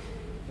maybe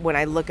when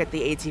I look at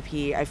the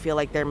ATP, I feel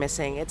like they're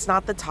missing. It's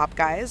not the top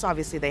guys.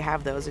 Obviously, they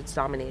have those. It's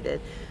dominated,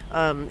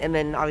 and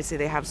then obviously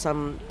they have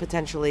some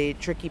potentially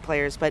tricky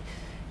players, but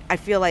I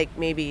feel like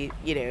maybe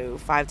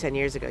 5-10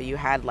 years ago you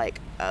had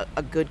like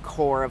a good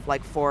core of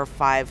like 4 or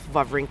 5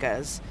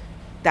 Wawrinkas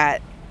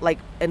that like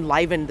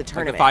enlivened the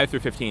tournament. Like the 5 through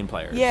 15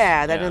 players.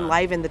 Yeah, that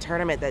enlivened the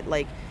tournament. That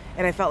like,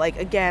 and I felt like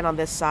again on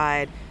this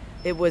side,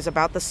 it was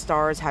about the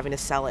stars having to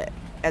sell it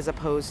as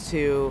opposed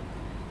to,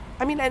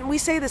 and we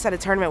say this at a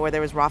tournament where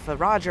there was Rafa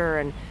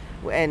Roger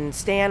and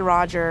Stan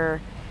Roger,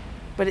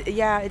 but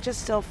it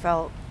just still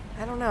felt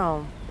I don't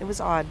know. It was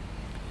odd.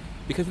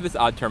 Because of this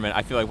odd tournament,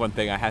 I feel like one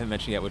thing I haven't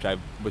mentioned yet, which felt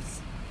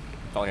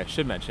like I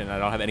should mention, and I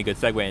don't have any good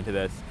segue into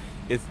this,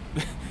 is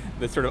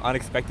the sort of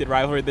unexpected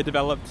rivalry that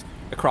developed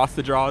across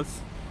the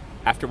draws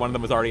after one of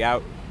them was already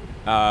out,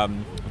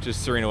 which is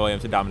Serena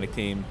Williams and Dominic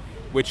Thiem,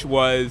 which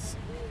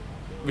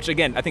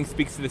again, I think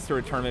speaks to this sort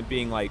of tournament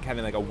being like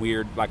having like a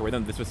weird lack of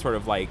rhythm. This was sort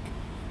of like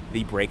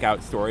the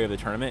breakout story of the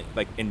tournament,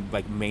 like in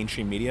like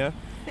mainstream media,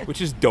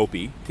 which is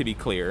dopey, to be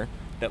clear,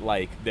 that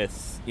like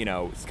this,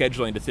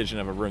 scheduling decision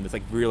of a room that's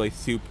like really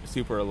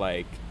super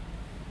like,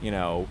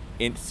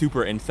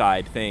 super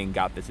inside thing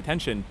got this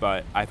attention.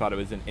 But I thought it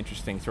was an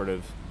interesting sort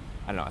of,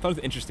 I thought it was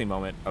an interesting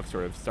moment of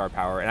sort of star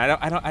power. And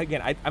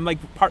I'm like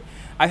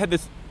I had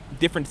this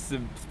different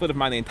split of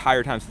mind the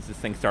entire time since this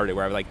thing started,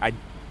 where I was like, do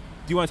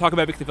you want to talk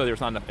about it because I feel like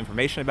there's not enough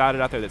information about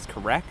it out there that's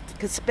correct?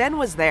 Because Ben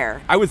was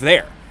there. I was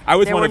there.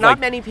 There were not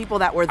many people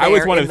that were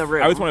there in the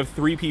room. I was one of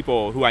 3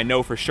 people who I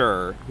know for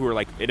sure who were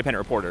like independent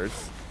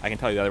reporters. I can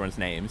tell you the other one's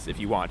names if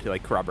you want to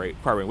like corroborate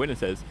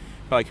witnesses,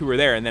 but like who were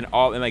there. And then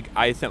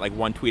I sent like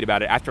one tweet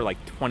about it after like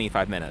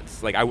 25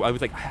 minutes. Like I was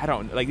like, I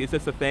don't like, is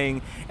this a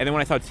thing? And then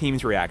when I saw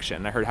Team's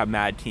reaction, I heard how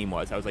mad Team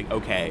was. I was like,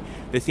 okay,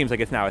 this seems like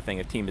it's now a thing.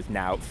 If Team is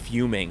now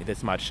fuming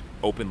this much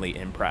openly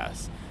in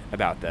press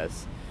about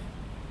this.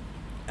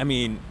 I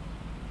mean,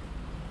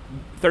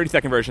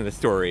 30-second version of the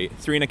story,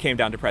 Serena came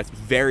down to press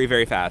very,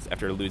 very fast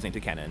after losing to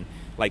Kenin.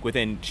 Like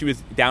she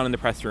was down in the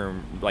press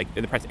room, like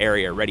in the press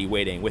area, ready,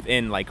 waiting,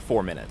 within like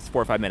 4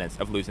 or 5 minutes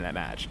of losing that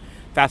match.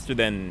 Faster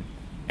than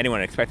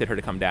anyone expected her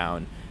to come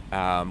down.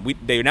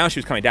 They announced she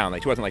was coming down.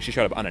 Like, she wasn't like she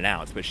showed up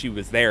unannounced, but she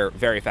was there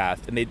very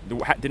fast. And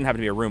didn't happen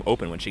to be a room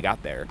open when she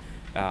got there,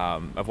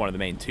 of one of the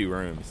main 2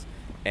 rooms.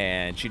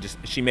 And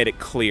she made it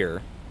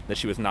clear that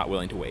she was not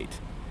willing to wait.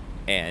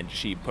 And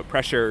she put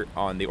pressure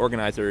on the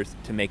organizers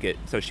to make it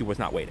so she was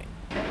not waiting,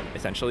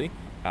 essentially.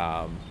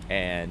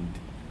 And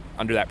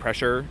under that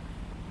pressure,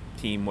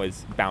 Team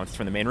was bounced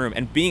from the main room.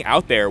 And being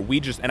out there,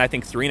 and I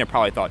think Serena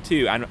probably thought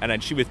too,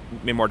 and she was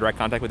in more direct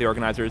contact with the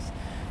organizers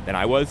than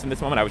I was in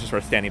this moment. I was just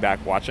sort of standing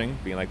back watching,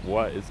 being like,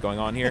 what is going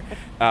on here?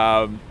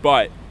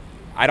 But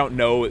I don't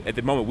know, at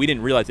the moment, we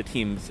didn't realize the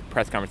Team's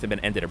press conference had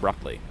been ended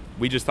abruptly.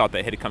 We just thought that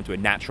it had come to a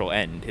natural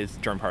end, his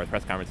German part of the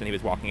press conference, and he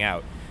was walking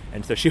out.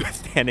 And so she was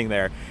standing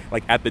there,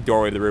 like at the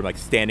doorway of the room, like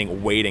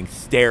standing, waiting,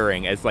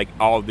 staring as like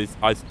all of this,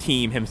 as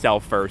Team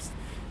himself first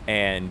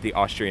and the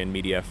Austrian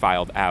media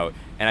filed out.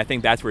 And I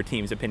think that's where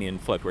Team's opinion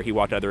flipped, where he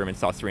walked out of the room and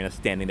saw Serena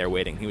standing there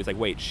waiting. He was like,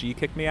 wait, she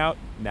kicked me out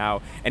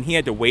now? And he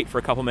had to wait for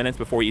a couple minutes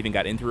before he even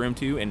got into room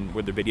 2, and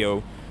where the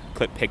video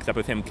clip picks up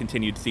with him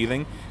continued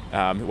seething,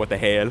 what the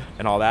hell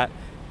and all that.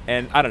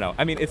 And I don't know.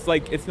 I mean, it's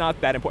like, it's not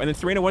that important.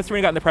 And then once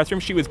Serena got in the press room,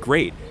 she was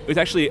great. It was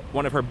actually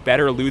one of her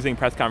better losing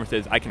press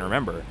conferences I can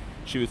remember.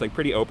 She was like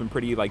pretty open,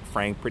 pretty like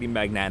frank, pretty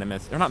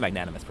magnanimous, or not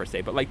magnanimous per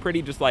se, but like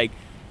pretty just like,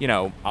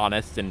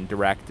 honest and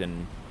direct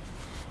and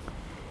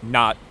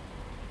not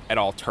at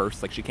all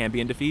terse like she can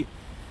be in defeat.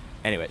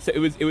 Anyway, so it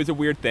was a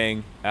weird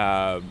thing.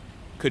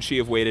 Could she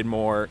have waited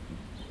more?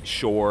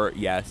 Sure,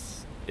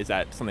 yes. Is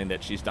that something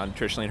that she's done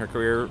traditionally in her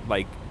career?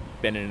 Like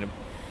been in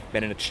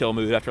a chill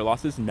mood after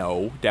losses?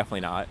 No, definitely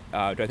not. Do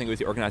I think it was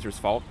the organizer's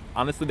fault?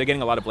 Honestly, they're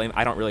getting a lot of blame.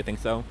 I don't really think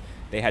so.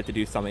 They had to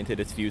do something to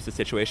diffuse the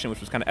situation,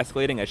 which was kind of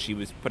escalating as she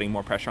was putting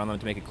more pressure on them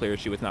to make it clear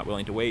she was not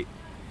willing to wait.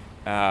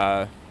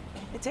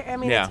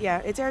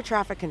 It's air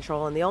traffic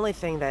control, and the only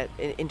thing that,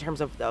 in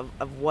terms of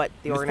what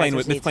the organizers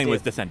need to do, this plane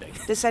was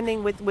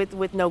descending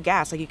with no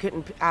gas. Like, you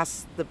couldn't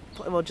ask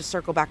just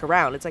circle back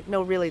around. It's like,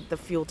 no, really, the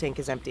fuel tank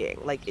is emptying.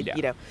 Like,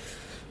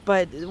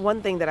 But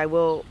one thing that I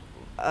will,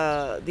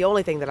 the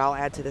only thing that I'll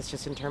add to this,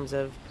 just in terms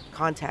of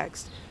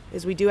context,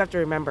 is we do have to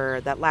remember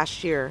that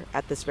last year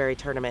at this very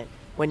tournament,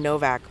 when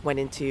Novak went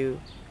into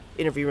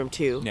interview room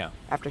 2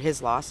 after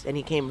his loss, and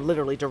he came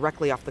literally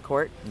directly off the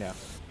court. Yeah.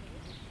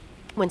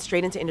 Went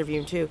straight into interview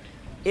room 2.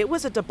 It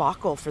was a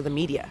debacle for the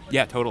media.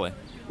 Yeah, totally.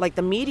 Like,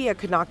 the media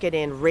could not get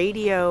in.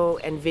 Radio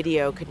and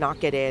video could not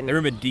get in. The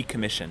room had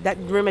decommissioned. That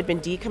room had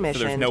been decommissioned.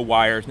 So there's no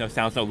wires, no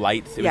sounds, no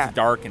lights. It was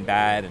dark and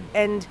bad.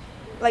 And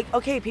like,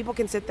 okay, people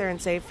can sit there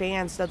and say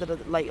fans,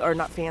 like, or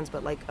not fans,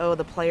 but like, oh,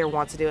 the player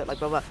wants to do it, like,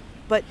 blah, blah.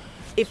 But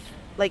if,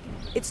 like,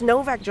 it's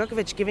Novak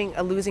Djokovic giving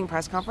a losing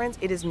press conference,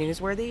 it is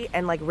newsworthy,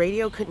 and like,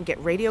 radio couldn't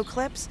get radio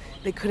clips.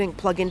 They couldn't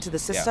plug into the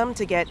system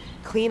to get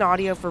clean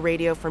audio for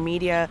radio, for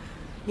media,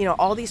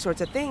 all these sorts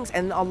of things.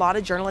 And a lot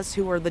of journalists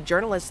who are the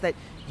journalists that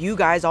you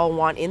guys all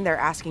want in there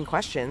asking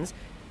questions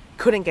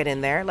couldn't get in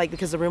there, like,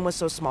 because the room was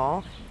so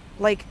small.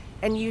 Like,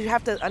 and you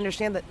have to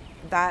understand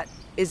that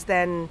is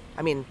then,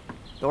 I mean,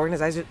 the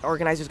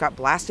organizers got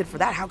blasted for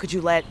that. How could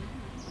you let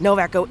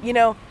Novak go,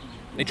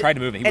 They tried to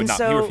move him. He would not.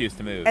 He refused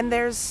to move. And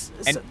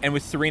and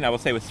with Serena, I will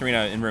say with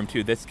Serena in room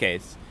 2, this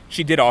case,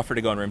 she did offer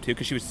to go in room 2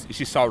 because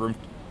she saw room.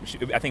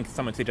 I think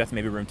someone suggested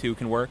maybe room 2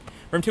 can work.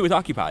 Room 2 was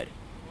occupied.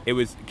 It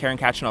was Karen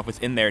Khachanov was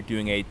in there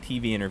doing a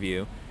TV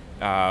interview,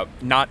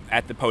 not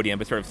at the podium,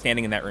 but sort of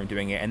standing in that room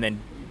doing it. And then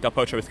Del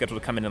Potro was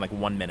scheduled to come in like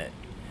 1 minute,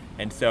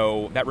 and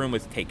so that room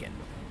was taken.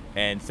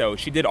 And so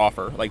she did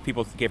offer. Like,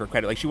 people gave her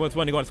credit. Like, she was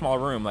willing to go in a smaller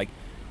room. Like,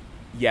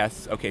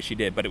 yes, okay, she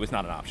did, but it was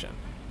not an option.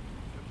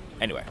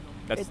 Anyway,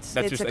 that's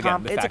just,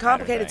 again, the it's a fact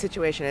complicated thing.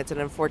 situation. It's an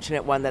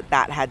unfortunate one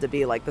that had to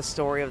be like the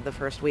story of the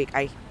first week.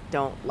 I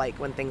don't like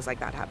when things like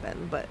that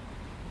happen, but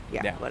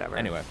yeah, whatever.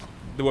 Anyway,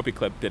 the Whoopi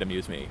clip did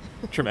amuse me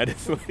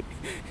tremendously.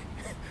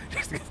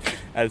 Just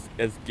as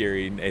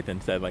Gary Nathan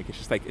said, like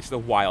it's a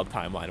wild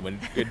timeline when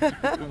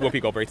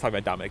Whoopi Goldberg's talking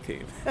about Dominic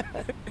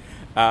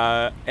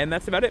Thiem. And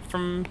that's about it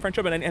from French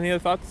Open. Any other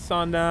thoughts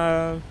on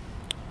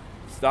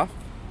stuff?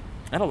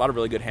 I had a lot of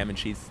really good ham and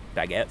cheese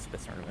baguettes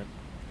this tournament.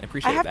 I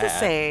appreciate that. I have to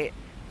say,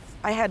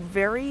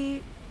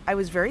 I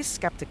was very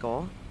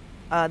skeptical.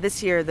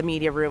 This year, the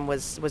media room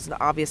was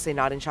obviously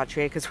not in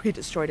Chatrier because we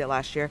destroyed it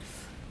last year.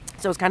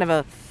 So it was kind of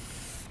a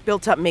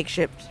built-up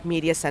makeshift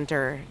media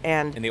center.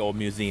 And in the old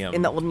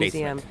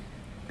museum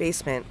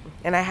basement.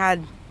 And I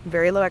had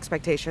very low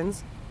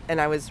expectations, and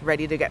I was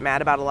ready to get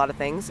mad about a lot of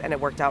things, and it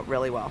worked out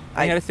really well.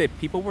 I gotta say,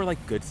 people were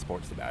like good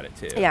sports about it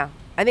too. Yeah,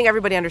 I think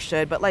everybody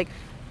understood, but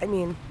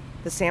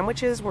the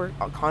sandwiches were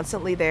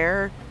constantly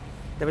there.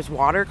 There was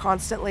water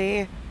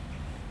constantly.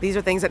 These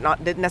are things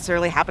that didn't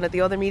necessarily happen at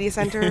the other media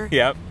center.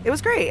 Yep. It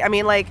was great.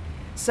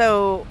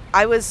 So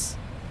I was,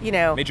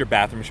 Major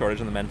bathroom shortage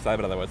on the men's side,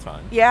 but otherwise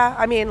fine. Yeah,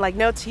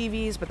 no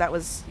TVs, but that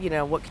was,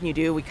 what can you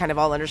do? We kind of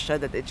all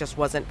understood that it just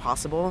wasn't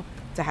possible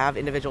to have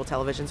individual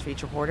televisions for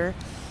each reporter.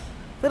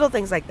 Little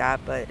things like that,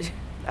 but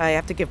I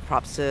have to give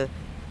props to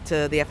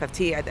the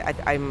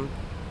FFT.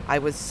 I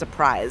was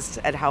surprised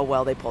at how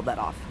well they pulled that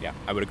off. Yeah,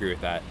 I would agree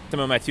with that. Some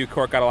of my two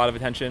court got a lot of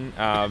attention.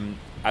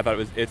 I thought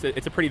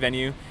it's a pretty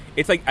venue.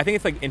 I think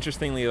it's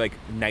interestingly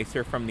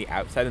nicer from the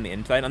outside than the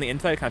inside. On the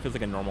inside, it kind of feels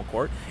like a normal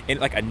court, and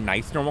like a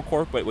nice normal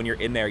court. But when you're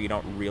in there, you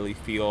don't really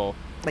feel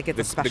like it's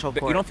a special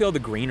court. You don't feel the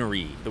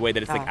greenery the way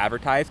that it's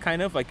advertised.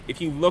 Kind of like if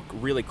you look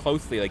really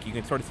closely, you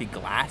can sort of see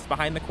glass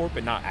behind the court,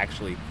 but not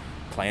actually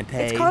planté.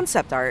 It's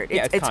concept art.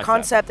 Yeah, it's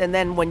concept, and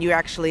then when you're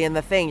actually in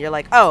the thing, you're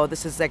like, oh,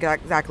 this is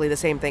exactly the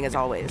same thing as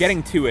always.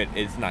 Getting to it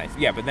is nice.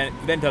 Yeah, but then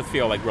it does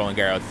feel like Roland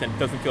Garros, and it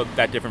doesn't feel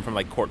that different from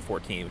court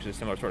 14, which is a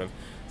similar sort of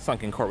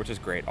sunken court, which is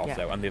great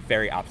also on the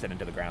very opposite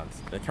end of the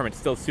grounds. The tournament's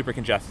still super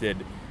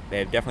congested. They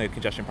have definitely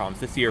congestion problems.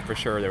 This year, for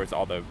sure, there was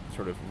all the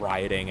sort of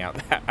rioting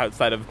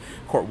outside of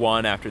court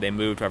 1 after they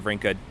moved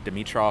Wawrinka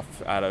Dimitrov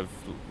out of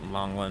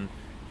Longland.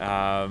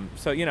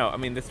 So,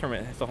 this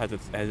tournament still has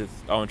its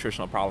own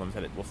traditional problems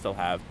that it will still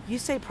have. You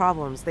say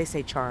problems, they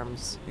say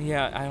charms.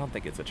 Yeah, I don't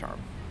think it's a charm.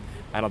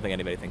 I don't think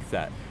anybody thinks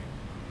that.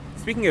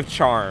 Speaking of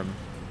charm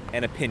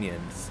and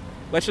opinions,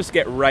 let's just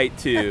get right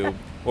to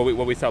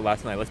what we saw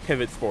last night. Let's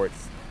pivot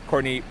sports.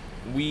 Courtney,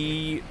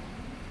 we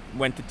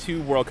went to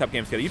 2 World Cup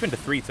games together. You've been to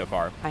 3 so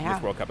far. I have.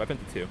 This World Cup. I've been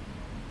to 2.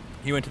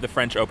 You went to the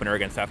French opener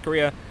against South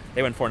Korea.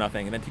 They went 4-0.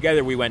 And then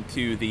together we went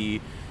to the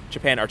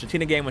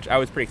Japan-Argentina game, which I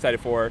was pretty excited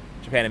for.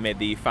 Japan had made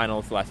the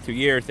finals the last 2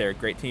 years. They're a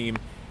great team.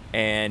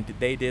 And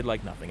they did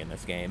nothing in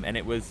this game. And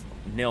it was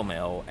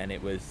 0-0, and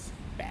it was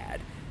bad.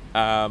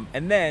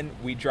 And then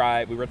we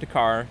rent a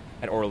car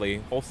at Orly,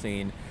 whole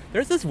scene.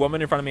 There's this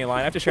woman in front of me in line.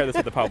 I have to share this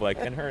with the public,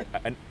 and her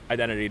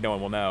identity no one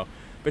will know.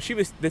 But she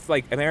was this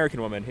American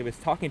woman who was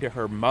talking to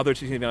her mother.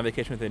 She's going to be on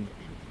vacation with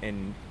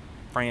in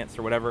France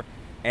or whatever.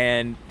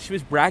 And she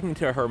was bragging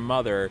to her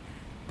mother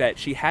that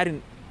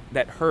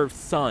that her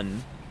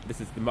son, this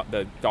is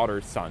the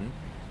daughter's son,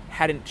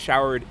 hadn't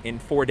showered in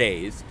 4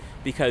 days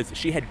because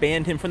she had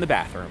banned him from the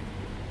bathroom.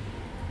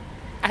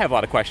 I have a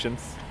lot of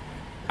questions.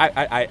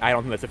 I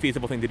don't think that's a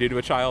feasible thing to do to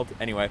a child.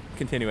 Anyway,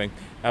 continuing.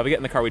 We get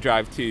in the car, we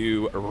drive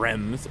to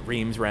Reims,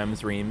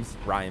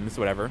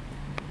 whatever.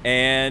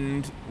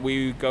 And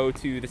we go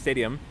to the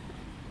stadium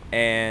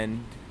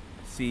and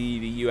see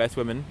the U.S.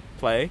 women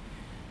play.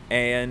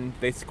 And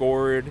they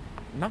scored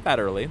not that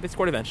early. They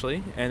scored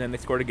eventually. And then they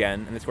scored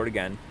again, and they scored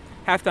again.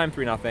 Halftime,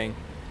 3-0.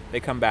 They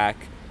come back,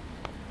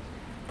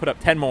 put up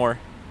 10 more.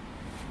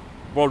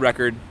 World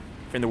record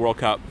in the World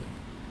Cup.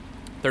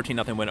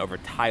 13-0 win over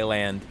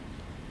Thailand.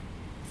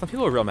 Some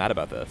people are real mad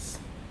about this.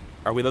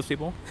 Are we those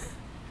people?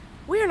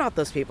 We are not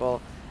those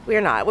people. We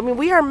are not.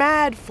 We are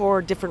mad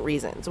for different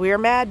reasons. We are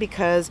mad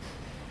because,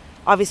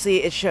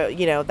 obviously, it shows,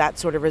 that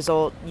sort of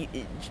result.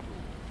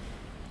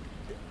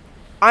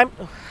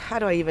 How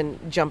do I even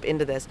jump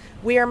into this?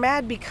 We are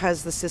mad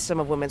because the system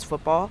of women's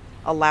football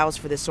allows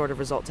for this sort of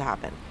result to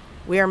happen.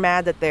 We are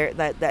mad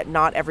that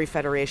not every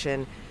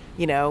federation,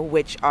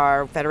 which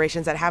are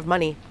federations that have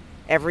money.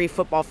 Every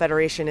football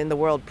federation in the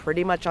world,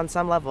 pretty much on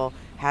some level,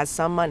 has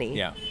some money.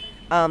 Yeah.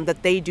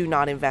 That they do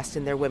not invest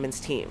in their women's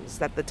teams.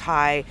 That the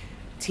Thai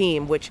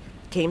team, which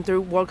came through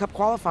World Cup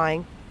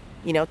qualifying,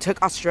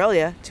 took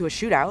Australia to a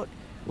shootout.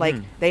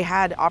 They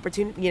had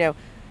opportunity,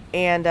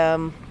 and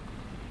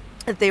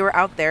that they were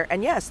out there,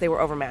 and yes, they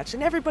were overmatched,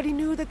 and everybody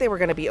knew that they were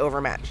going to be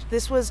overmatched.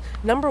 This was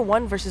number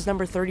 1 versus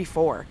number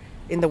 34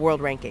 in the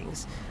world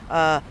rankings,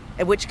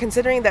 which,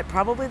 considering that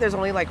probably there's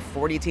only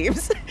 40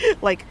 teams,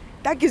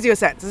 that gives you a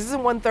sense. This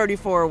isn't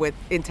 134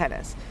 in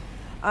tennis.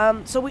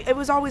 So it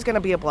was always going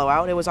to be a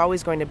blowout. It was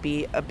always going to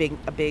be a big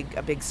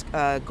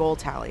goal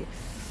tally.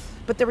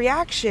 But the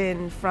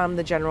reaction from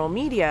the general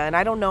media, and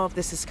I don't know if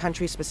this is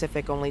country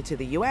specific only to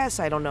the US,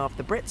 I don't know if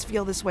the Brits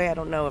feel this way, I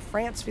don't know if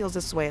France feels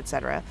this way,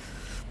 etc.,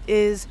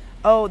 is,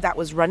 oh, that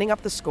was running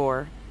up the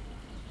score,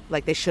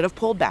 like they should have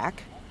pulled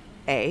back,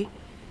 A,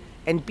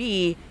 and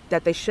B,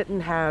 that they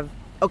shouldn't have,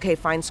 okay,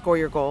 fine, score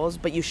your goals,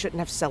 but you shouldn't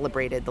have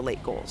celebrated the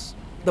late goals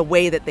the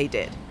way that they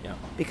did. Yeah.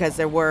 Because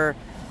there were,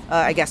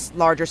 I guess,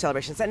 larger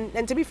celebrations.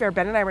 And to be fair,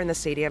 Ben and I were in the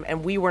stadium,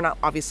 and we were not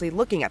obviously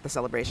looking at the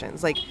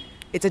celebrations. Like,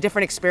 it's a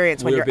different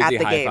experience when you're at the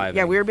game.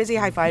 Yeah, we were busy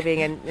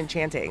high-fiving and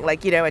chanting,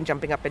 like, and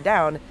jumping up and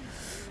down.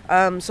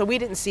 So we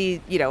didn't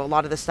see, a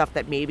lot of the stuff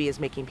that maybe is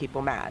making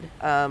people mad.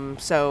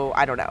 So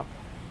I don't know.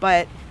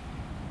 But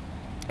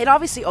it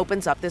obviously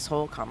opens up this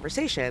whole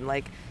conversation.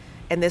 Like,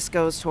 and this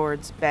goes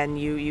towards, Ben,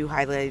 you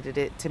highlighted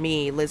it to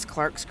me, Liz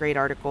Clark's great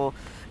article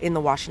in the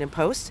Washington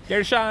Post Dare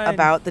to shine.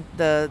 About the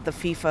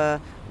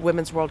FIFA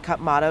Women's World Cup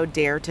motto,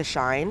 Dare to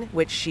Shine,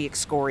 which she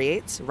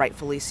excoriates,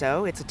 rightfully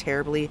so. It's a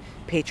terribly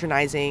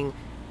patronizing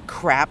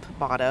crap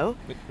motto.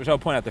 Which I'll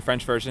point out the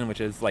French version,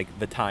 which is like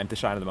the time to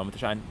shine or the moment to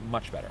shine,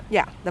 much better.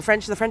 Yeah, the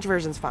French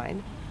version's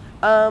fine.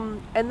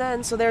 And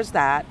then, so there's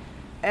that.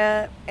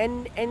 And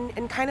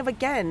kind of,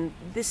 again,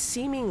 this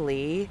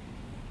seemingly,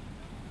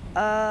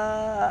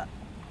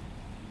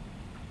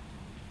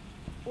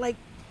 like,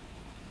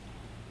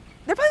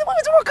 they're playing the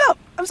Women's World Cup.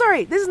 I'm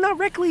sorry. This is not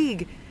rec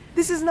league.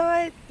 This is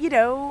not,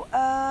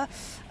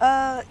 This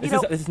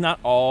is not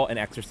all an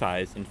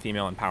exercise in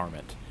female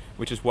empowerment,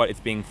 which is what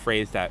it's being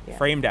framed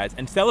as,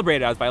 and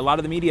celebrated as by a lot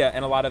of the media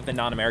and a lot of the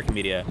non-American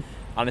media,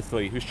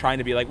 honestly, who's trying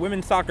to be like,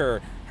 women's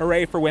soccer,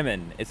 hooray for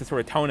women. It's the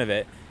sort of tone of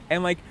it.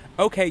 And like,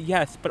 okay,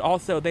 yes, but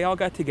also they all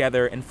got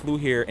together and flew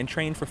here and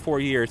trained for 4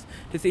 years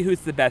to see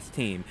who's the best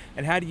team.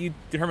 And how do you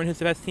determine who's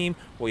the best team?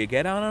 Well, you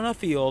get out on a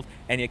field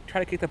and you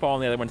try to kick the ball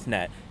in the other one's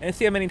net and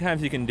see how many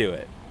times you can do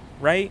it,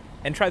 right?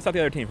 And try to stop the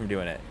other team from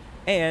doing it.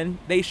 And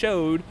they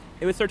showed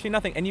it was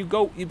 13-0. And you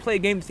play a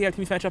game to see how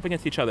teams match up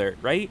against each other,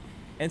 right?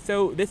 And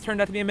so this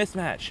turned out to be a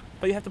mismatch.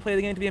 But you have to play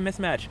the game to be a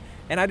mismatch.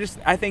 And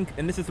I think,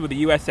 and this is what the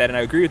U.S. said, and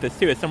I agree with this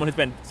too, as someone who's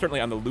been certainly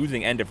on the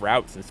losing end of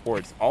routes in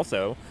sports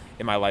also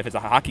in my life as a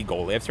hockey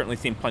goalie, I've certainly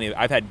seen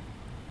I've had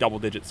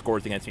double-digit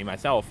scores against me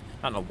myself,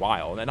 not in a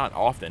while, and not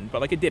often,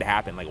 but like it did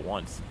happen like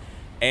once.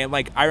 And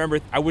like I remember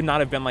I would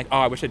not have been like, oh,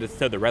 I wish I just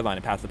stood the red line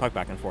and passed the puck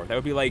back and forth. That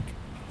would be like,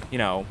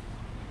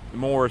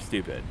 more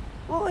stupid.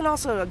 Well, and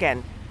also,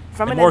 again,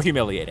 more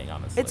humiliating,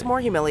 honestly. It's more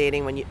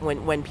humiliating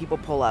when people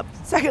pull up.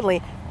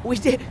 Secondly, we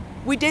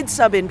did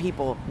sub in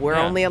people. We're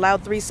only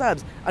allowed 3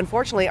 subs.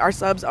 Unfortunately, our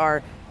subs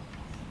are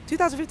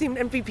 2015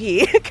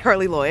 MVP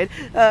Carly Lloyd,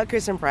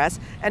 Kristen Press,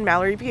 and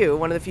Mallory Pugh,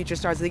 one of the future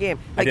stars of the game.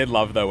 Like, I did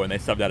love though when they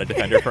subbed out a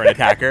defender for an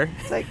attacker.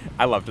 Like,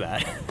 I loved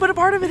that. But a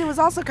part of it was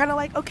also kind of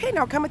like, okay,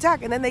 now come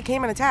attack, and then they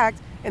came and attacked,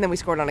 and then we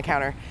scored on a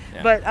counter.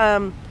 Yeah. But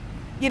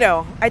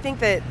I think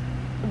that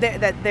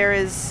there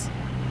is.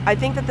 I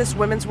think that this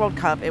Women's World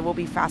Cup, it will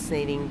be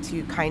fascinating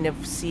to kind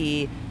of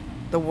see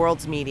the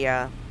world's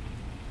media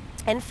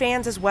and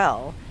fans as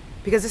well,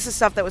 because this is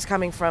stuff that was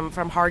coming from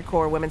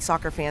hardcore women's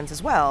soccer fans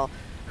as well,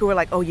 who were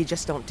like, oh, you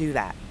just don't do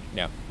that.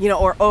 Yeah.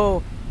 Or,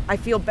 oh, I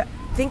feel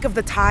think of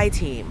the Thai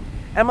team.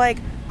 And I'm like,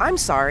 I'm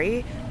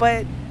sorry,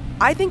 but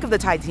I think of the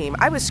Thai team.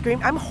 I was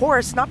screaming. I'm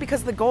hoarse, not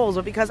because of the goals,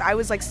 but because I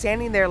was like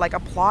standing there like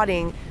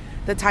applauding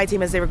the Thai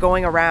team as they were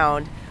going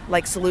around,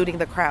 like saluting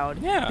the crowd.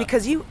 Yeah.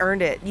 Because you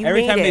earned it.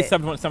 Every time they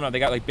subbed someone, they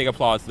got like big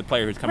applause to the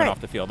player who's coming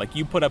off the field. Like,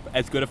 you put up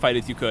as good a fight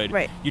as you could.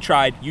 Right. You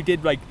tried. You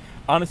did, like,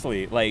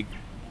 honestly, like,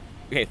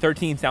 okay,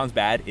 13 sounds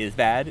bad. Is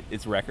bad.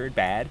 It's record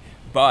bad.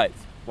 But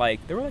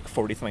like, there were like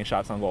 40-something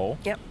shots on goal.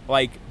 Yep.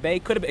 Like,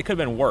 it could have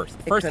been worse.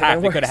 The first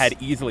half, they could have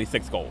had easily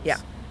 6 goals. Yeah.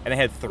 And they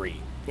had 3.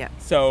 Yeah.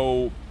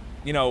 So,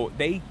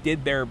 they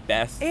did their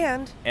best.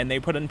 And they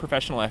put in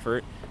professional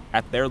effort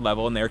at their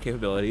level and their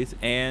capabilities,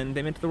 and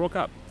they went to the World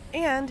Cup.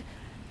 And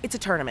it's a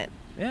tournament.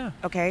 Yeah.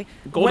 Okay.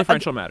 Goal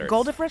differential matters.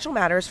 Goal differential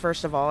matters,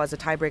 first of all, as a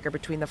tiebreaker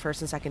between the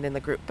first and second in the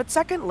group. But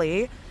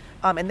secondly,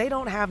 and they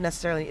don't have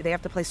necessarily, they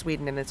have to play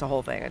Sweden, and it's a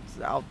whole thing.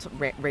 I'll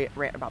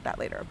rant about that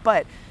later.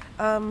 But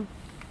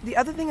the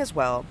other thing as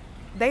well,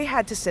 they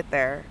had to sit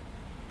there.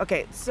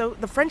 Okay, so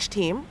the French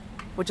team,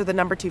 which are the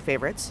number 2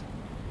 favorites,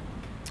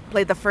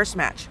 played the first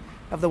match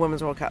of the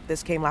Women's World Cup.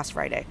 This came last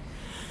Friday.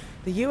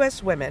 The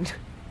U.S. women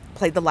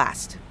played the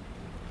last.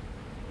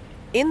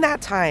 In that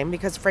time,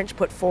 because French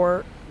put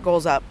 4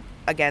 goals up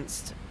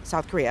against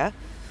South Korea,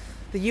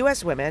 the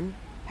U.S. women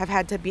have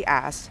had to be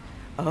asked,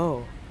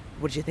 oh,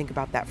 what did you think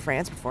about that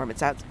France performance?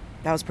 That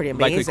was pretty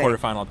amazing. Likely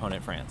quarterfinal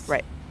opponent, France.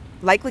 Right.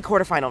 Likely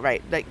quarterfinal,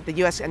 right. Like, the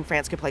U.S. and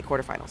France could play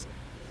quarterfinals.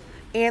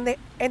 And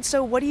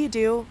so what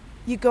do?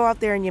 You go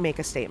out there and you make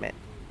a statement.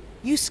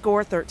 You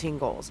score 13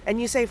 goals.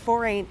 And you say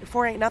 4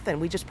 ain't nothing.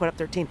 We just put up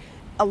 13.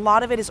 A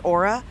lot of it is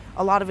aura.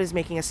 A lot of it is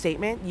making a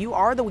statement. You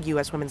are the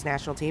U.S. women's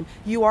national team.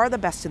 You are the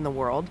best in the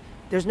world.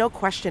 There's no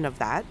question of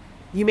that.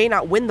 You may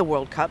not win the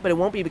World Cup, but it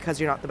won't be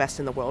because you're not the best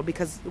in the world,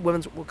 because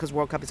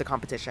World Cup is a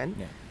competition.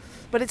 Yeah.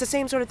 But it's the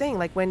same sort of thing.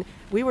 Like when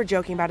we were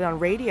joking about it on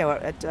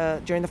radio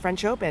during the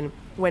French Open,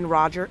 when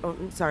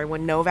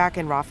Novak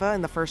and Rafa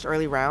in the first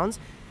early rounds,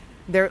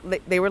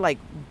 They were like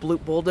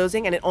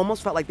bulldozing, and it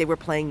almost felt like they were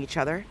playing each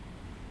other.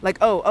 Like,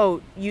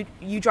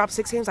 you dropped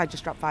 6 games, I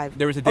just dropped 5.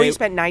 There was a day. You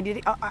spent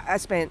 90. I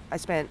spent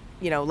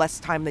less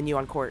time than you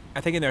on court.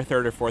 I think in their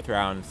third or fourth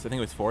rounds, I think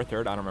it was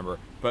third, I don't remember.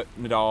 But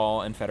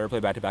Nadal and Federer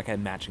played back-to-back, had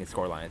matching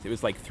score lines. It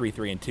was like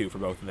 3-3 and 2 for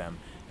both of them.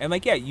 And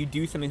like, yeah, you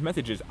do some of these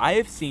messages. I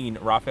have seen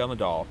Rafael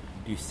Nadal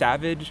do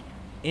savage,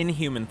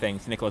 inhuman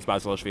things to Nicolas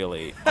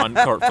Basilashvili on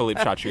court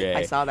Philippe Chatrier.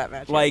 I saw that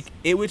match. Like,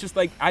 it was just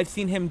like, I've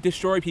seen him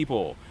destroy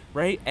people,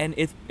 right? And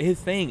it's his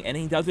thing. And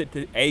he does it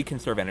to, A,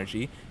 conserve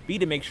energy, B,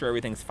 to make sure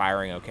everything's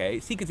firing okay.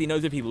 C, because he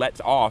knows if he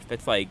lets off,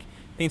 it's like,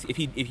 things,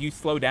 if you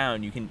slow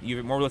down,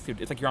 you're more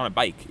realistic. It's like you're on a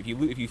bike. If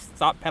you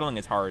stop pedaling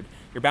as hard,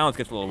 your balance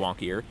gets a little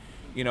wonkier.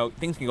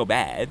 Things can go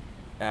bad.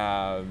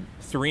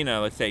 Serena,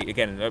 let's say,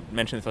 again, I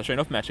mentioned this Australian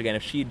Open match again,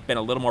 if she'd been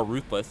a little more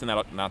ruthless, and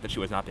not that she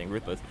was not being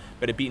ruthless,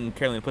 but had beaten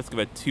Karolina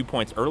Pliskova 2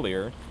 points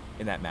earlier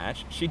in that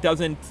match, she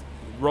doesn't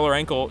roll her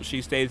ankle,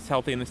 she stays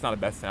healthy, and it's not a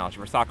best analogy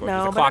for soccer, which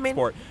is a clock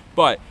sport.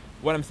 But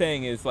what I'm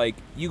saying is, like,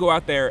 you go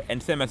out there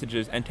and send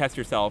messages and test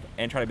yourself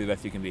and try to be the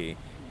best you can be.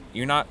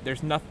 You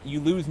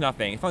lose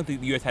nothing. It's not like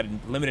the U.S. had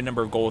a limited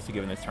number of goals to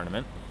give in this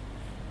tournament.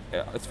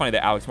 It's funny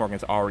that Alex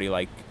Morgan's already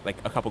like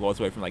a couple goals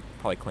away from like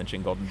probably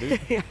clinching Golden Boot.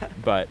 Yeah.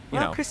 But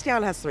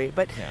Christiane has 3.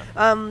 But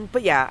yeah.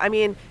 But yeah, I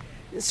mean,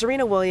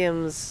 Serena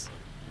Williams,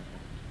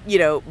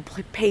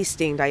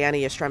 pasting Diana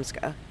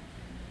Yastremska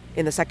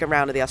in the second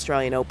round of the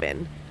Australian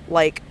Open.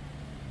 Like,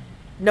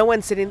 no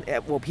one's sitting.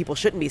 Well, people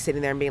shouldn't be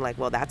sitting there and being like,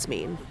 "Well, that's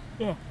mean."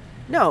 Yeah.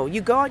 No,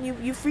 you go out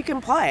and you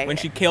freaking play. When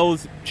she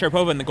kills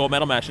Sharapova in the gold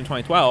medal match in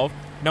 2012,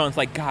 no one's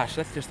like, gosh,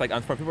 that's just like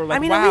unsportsmanless. People are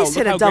like, wow, at least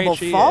hit a double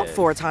fault is.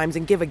 4 times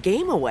and give a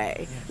game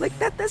away. Yeah. Like,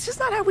 that's just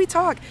not how we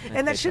talk.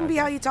 And that shouldn't be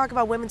how you talk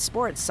about women's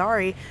sports.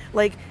 Sorry.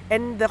 Like,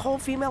 and the whole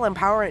female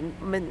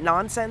empowerment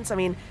nonsense. I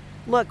mean,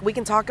 look, we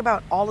can talk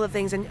about all of the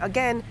things. And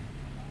again,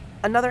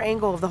 another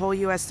angle of the whole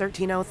US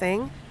 13-0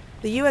 thing,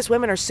 the U.S.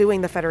 women are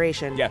suing the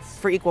Federation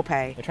for equal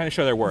pay. They're trying to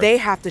show their worth. They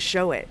have to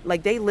show it.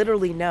 Like, they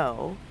literally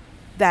know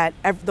that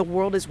the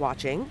world is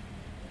watching,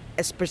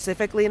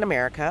 specifically in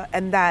America,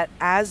 and that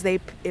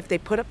if they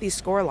put up these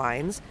score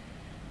lines,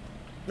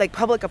 like,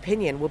 public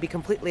opinion will be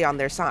completely on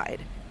their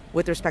side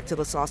with respect to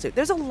this lawsuit.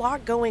 There's a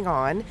lot going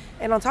on,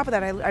 and on top of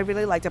that, I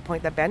really liked a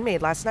point that Ben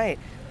made last night.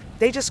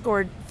 They just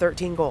scored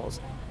 13 goals.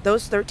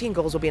 Those 13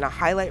 goals will be in a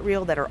highlight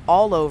reel that are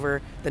all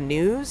over the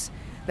news,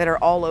 that are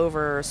all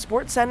over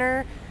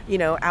SportsCenter.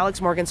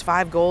 Alex Morgan's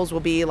 5 goals will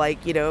be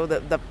like,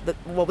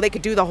 they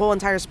could do the whole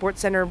entire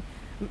SportsCenter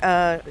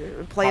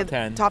play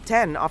top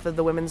 10 off of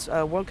the Women's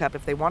World Cup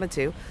if they wanted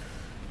to.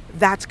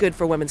 That's good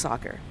for women's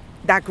soccer.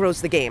 That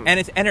grows the game. And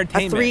it's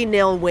entertainment. A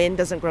 3-0 win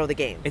doesn't grow the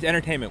game. It's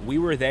entertainment. We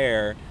were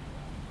there.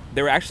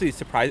 They were actually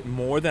surprised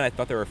more than I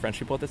thought there were French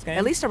people at this game.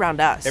 At least around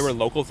us. They were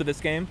locals to this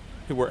game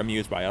who were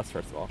amused by us,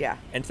 first of all. Yeah.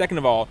 And second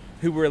of all,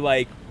 who were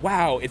like,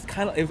 wow, it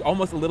was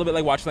almost a little bit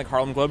like watching like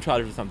Harlem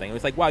Globetrotters or something. It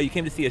was like, wow, you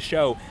came to see a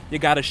show, you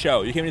got a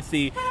show. You came to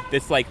see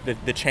this, like,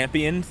 the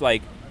champions,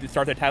 like, to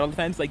start their title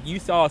defense. Like, you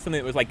saw something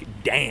that was like,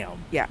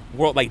 damn. Yeah.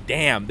 World, like,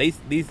 damn,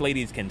 these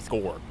ladies can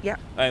score. Yeah.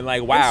 And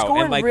like, wow. And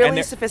score in like,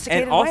 really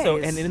sophisticated and also,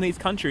 ways. And in these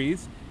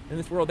countries, in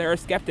this world, there are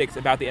skeptics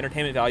about the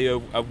entertainment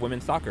value of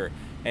women's soccer.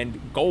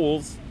 And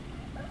goals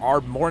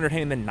are more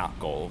entertaining than not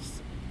goals.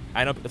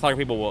 I know soccer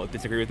people will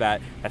disagree with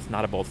that. That's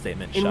not a bold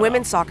statement. In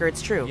women's soccer,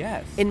 it's true.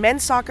 Yes. In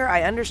men's soccer,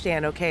 I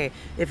understand, okay,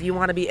 if you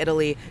want to be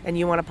Italy and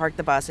you want to park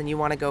the bus and you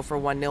want to go for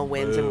 1-0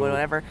 wins and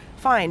whatever,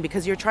 fine,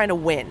 because you're trying to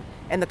win.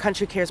 And the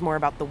country cares more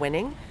about the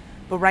winning.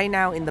 But right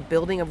now, in the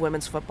building of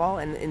women's football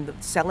and in the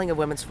selling of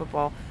women's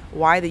football,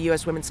 why the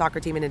U.S. women's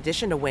soccer team, in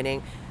addition to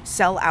winning,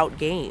 sell out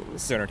games.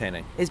 It's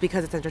entertaining. Is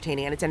because it's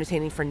entertaining, and it's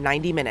entertaining for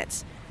 90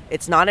 minutes.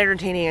 It's not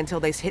entertaining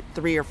until they hit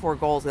 3 or 4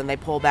 goals and they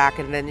pull back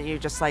and then you're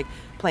just like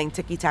playing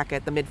tiki-taka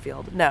at the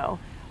midfield. No,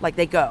 like,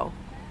 they go.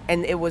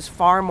 And it was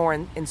far more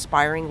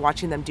inspiring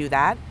watching them do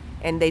that,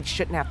 and they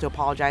shouldn't have to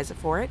apologize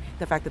for it.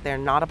 The fact that they're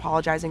not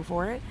apologizing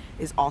for it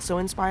is also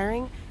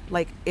inspiring.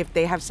 Like, if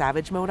they have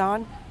Savage mode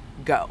on,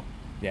 go.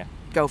 Yeah.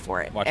 Go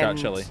for it. Watch out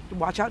Chile.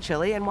 Watch out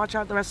Chile and watch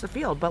out the rest of the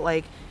field. But,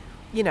 like,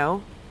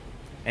 and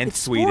it's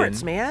Sweden.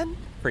 Sports, man.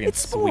 Friggin' It's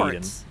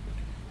sports.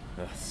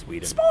 Sweden.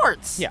 Sweden.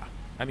 Sports. Yeah.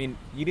 I mean,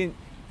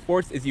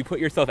 sports is you put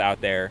yourself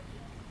out there,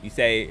 you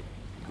say,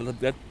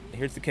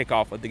 here's the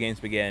kickoff, let the games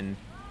begin,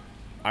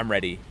 I'm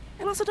ready.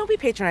 And also, don't be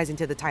patronizing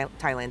to the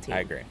Thailand team.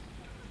 I agree.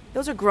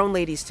 Those are grown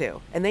ladies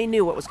too, and they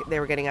knew what they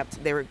were getting up to,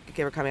 they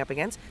were coming up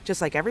against.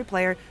 Just like every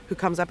player who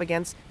comes up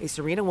against a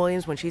Serena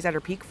Williams when she's at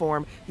her peak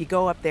form, you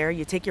go up there,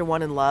 you take your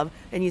one in love,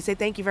 and you say,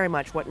 thank you very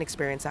much, what an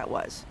experience that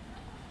was.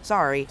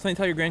 Sorry. Something to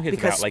tell your grandkids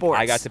because about. Sports. Like,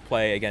 I got to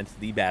play against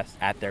the best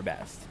at their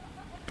best.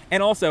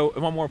 And also,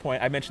 one more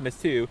point, I mentioned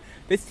this too,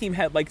 this team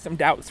had like some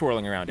doubt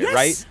swirling around it, yes.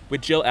 right?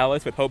 With Jill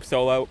Ellis, with Hope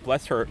Solo,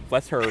 bless her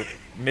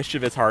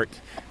mischievous heart.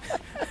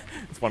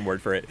 That's one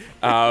word for it.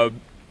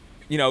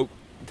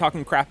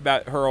 Talking crap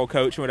about her old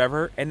coach and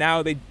whatever, and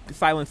now they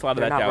silence a lot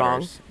of that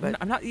doubters. Wrong,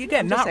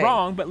 I'm not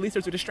wrong, but at least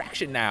there's a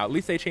distraction now. At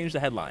least they changed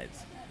the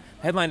headlines.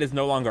 The headline is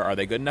no longer, are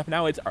they good enough?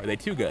 Now it's, are they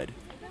too good?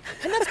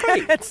 And that's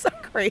great. It's so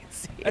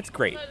crazy. That's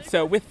great.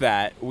 So with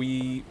that,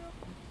 we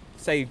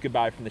say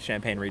goodbye from the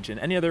Champagne region.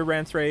 Any other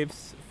rants,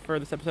 raves for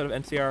this episode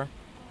of NCR?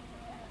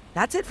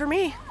 That's it for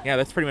me. Yeah,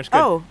 that's pretty much good.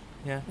 Oh,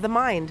 yeah. The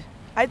Mind.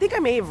 I think I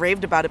may have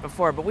raved about it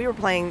before, but we were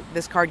playing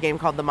this card game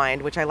called The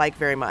Mind, which I like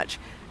very much.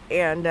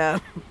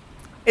 And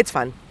it's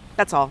fun.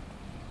 That's all.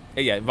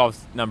 Yeah, it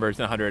involves numbers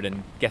and 100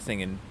 and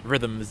guessing and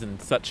rhythms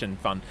and such and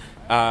fun.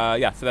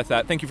 Yeah, so that's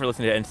that. Thank you for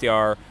listening to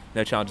NCR.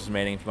 No challenges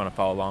remaining. If you want to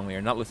follow along, we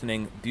are not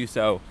listening. Do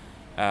so.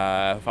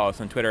 Follow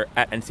us on Twitter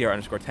at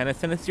 @NCR_tennis.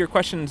 Send us your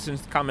questions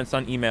and comments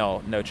on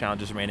email,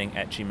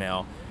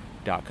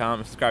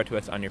 nochallengesremaining@gmail.com. Subscribe to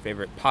us on your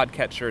favorite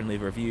podcatcher and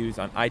leave reviews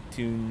on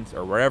iTunes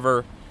or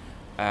wherever.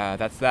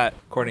 That's that.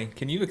 Courtney,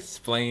 can you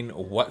explain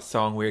what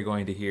song we're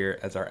going to hear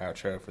as our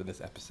outro for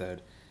this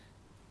episode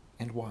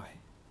and why?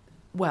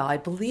 Well, I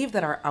believe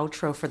that our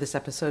outro for this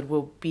episode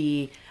will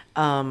be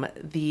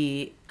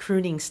the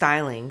crooning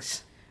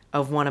stylings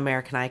of one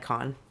American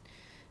icon,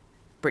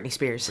 Britney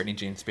Spears. Britney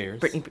Jean Spears.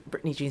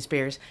 Britney Jean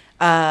Spears.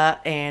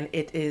 And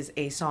it is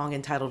a song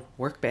entitled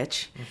Work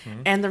Bitch.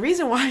 Mm-hmm. And the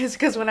reason why is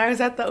because when I was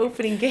at the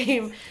opening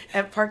game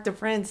at Parc des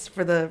Princes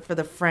for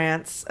the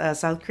France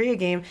South Korea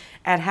game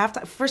at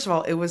halftime, first of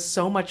all, it was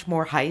so much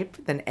more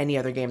hype than any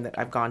other game that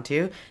I've gone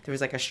to. There was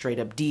like a straight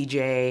up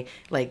DJ,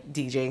 like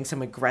DJing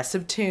some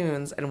aggressive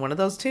tunes. And one of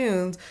those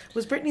tunes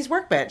was Britney's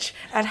Work Bitch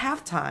at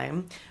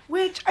halftime,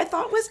 which I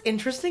thought was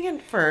interesting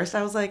at first.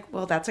 I was like,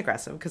 well, that's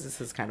aggressive because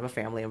this is kind of a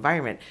family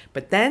environment.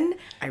 But then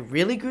I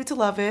really grew to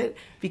love it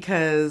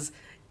because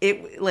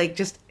it like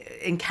just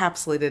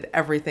encapsulated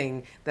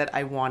everything that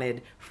I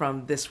wanted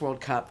from this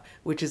World Cup,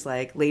 which is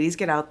like, ladies,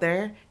 get out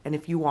there, and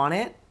if you want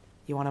it,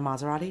 you want a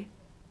Maserati?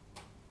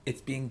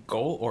 It's being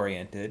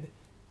goal-oriented.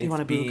 You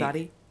want a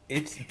Bugatti?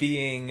 It's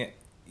being,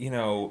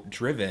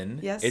 driven.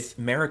 Yes. It's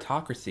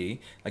meritocracy.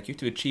 Like, you have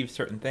to achieve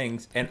certain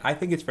things. And I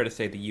think it's fair to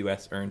say the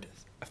U.S. earned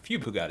a few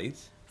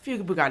Bugattis.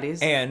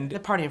 And the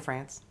party in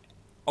France.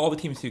 All the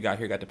teams who got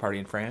here got to party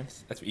in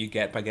France. That's what you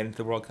get by getting to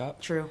the World Cup.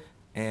 True.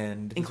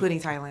 And including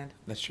Thailand.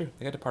 That's true.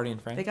 They got to party in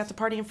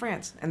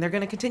France. And they're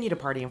going to continue to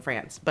party in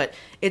France. But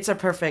it's a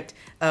perfect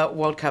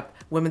World Cup,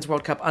 Women's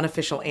World Cup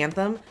unofficial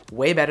anthem.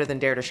 Way better than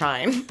Dare to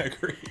Shine. I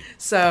agree.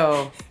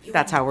 So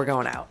that's how we're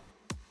going out.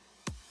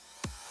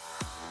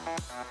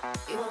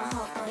 You want a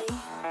hot body?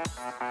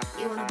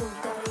 You want a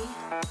Bugatti?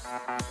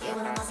 You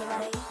want a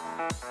Maserati?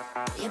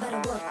 You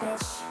better work,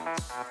 bitch.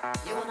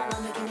 You want a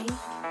Lamborghini?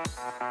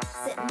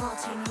 Sip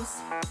martinis,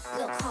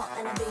 look hot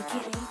in a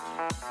bikini.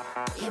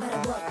 You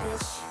better work,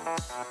 bitch.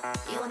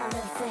 You wanna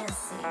live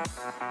fancy,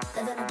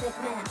 live in a big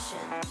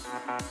mansion,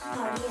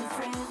 party in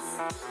France.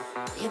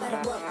 You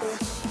better work,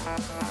 bitch.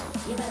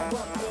 You better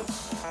work, bitch.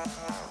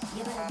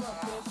 You better work,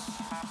 bitch.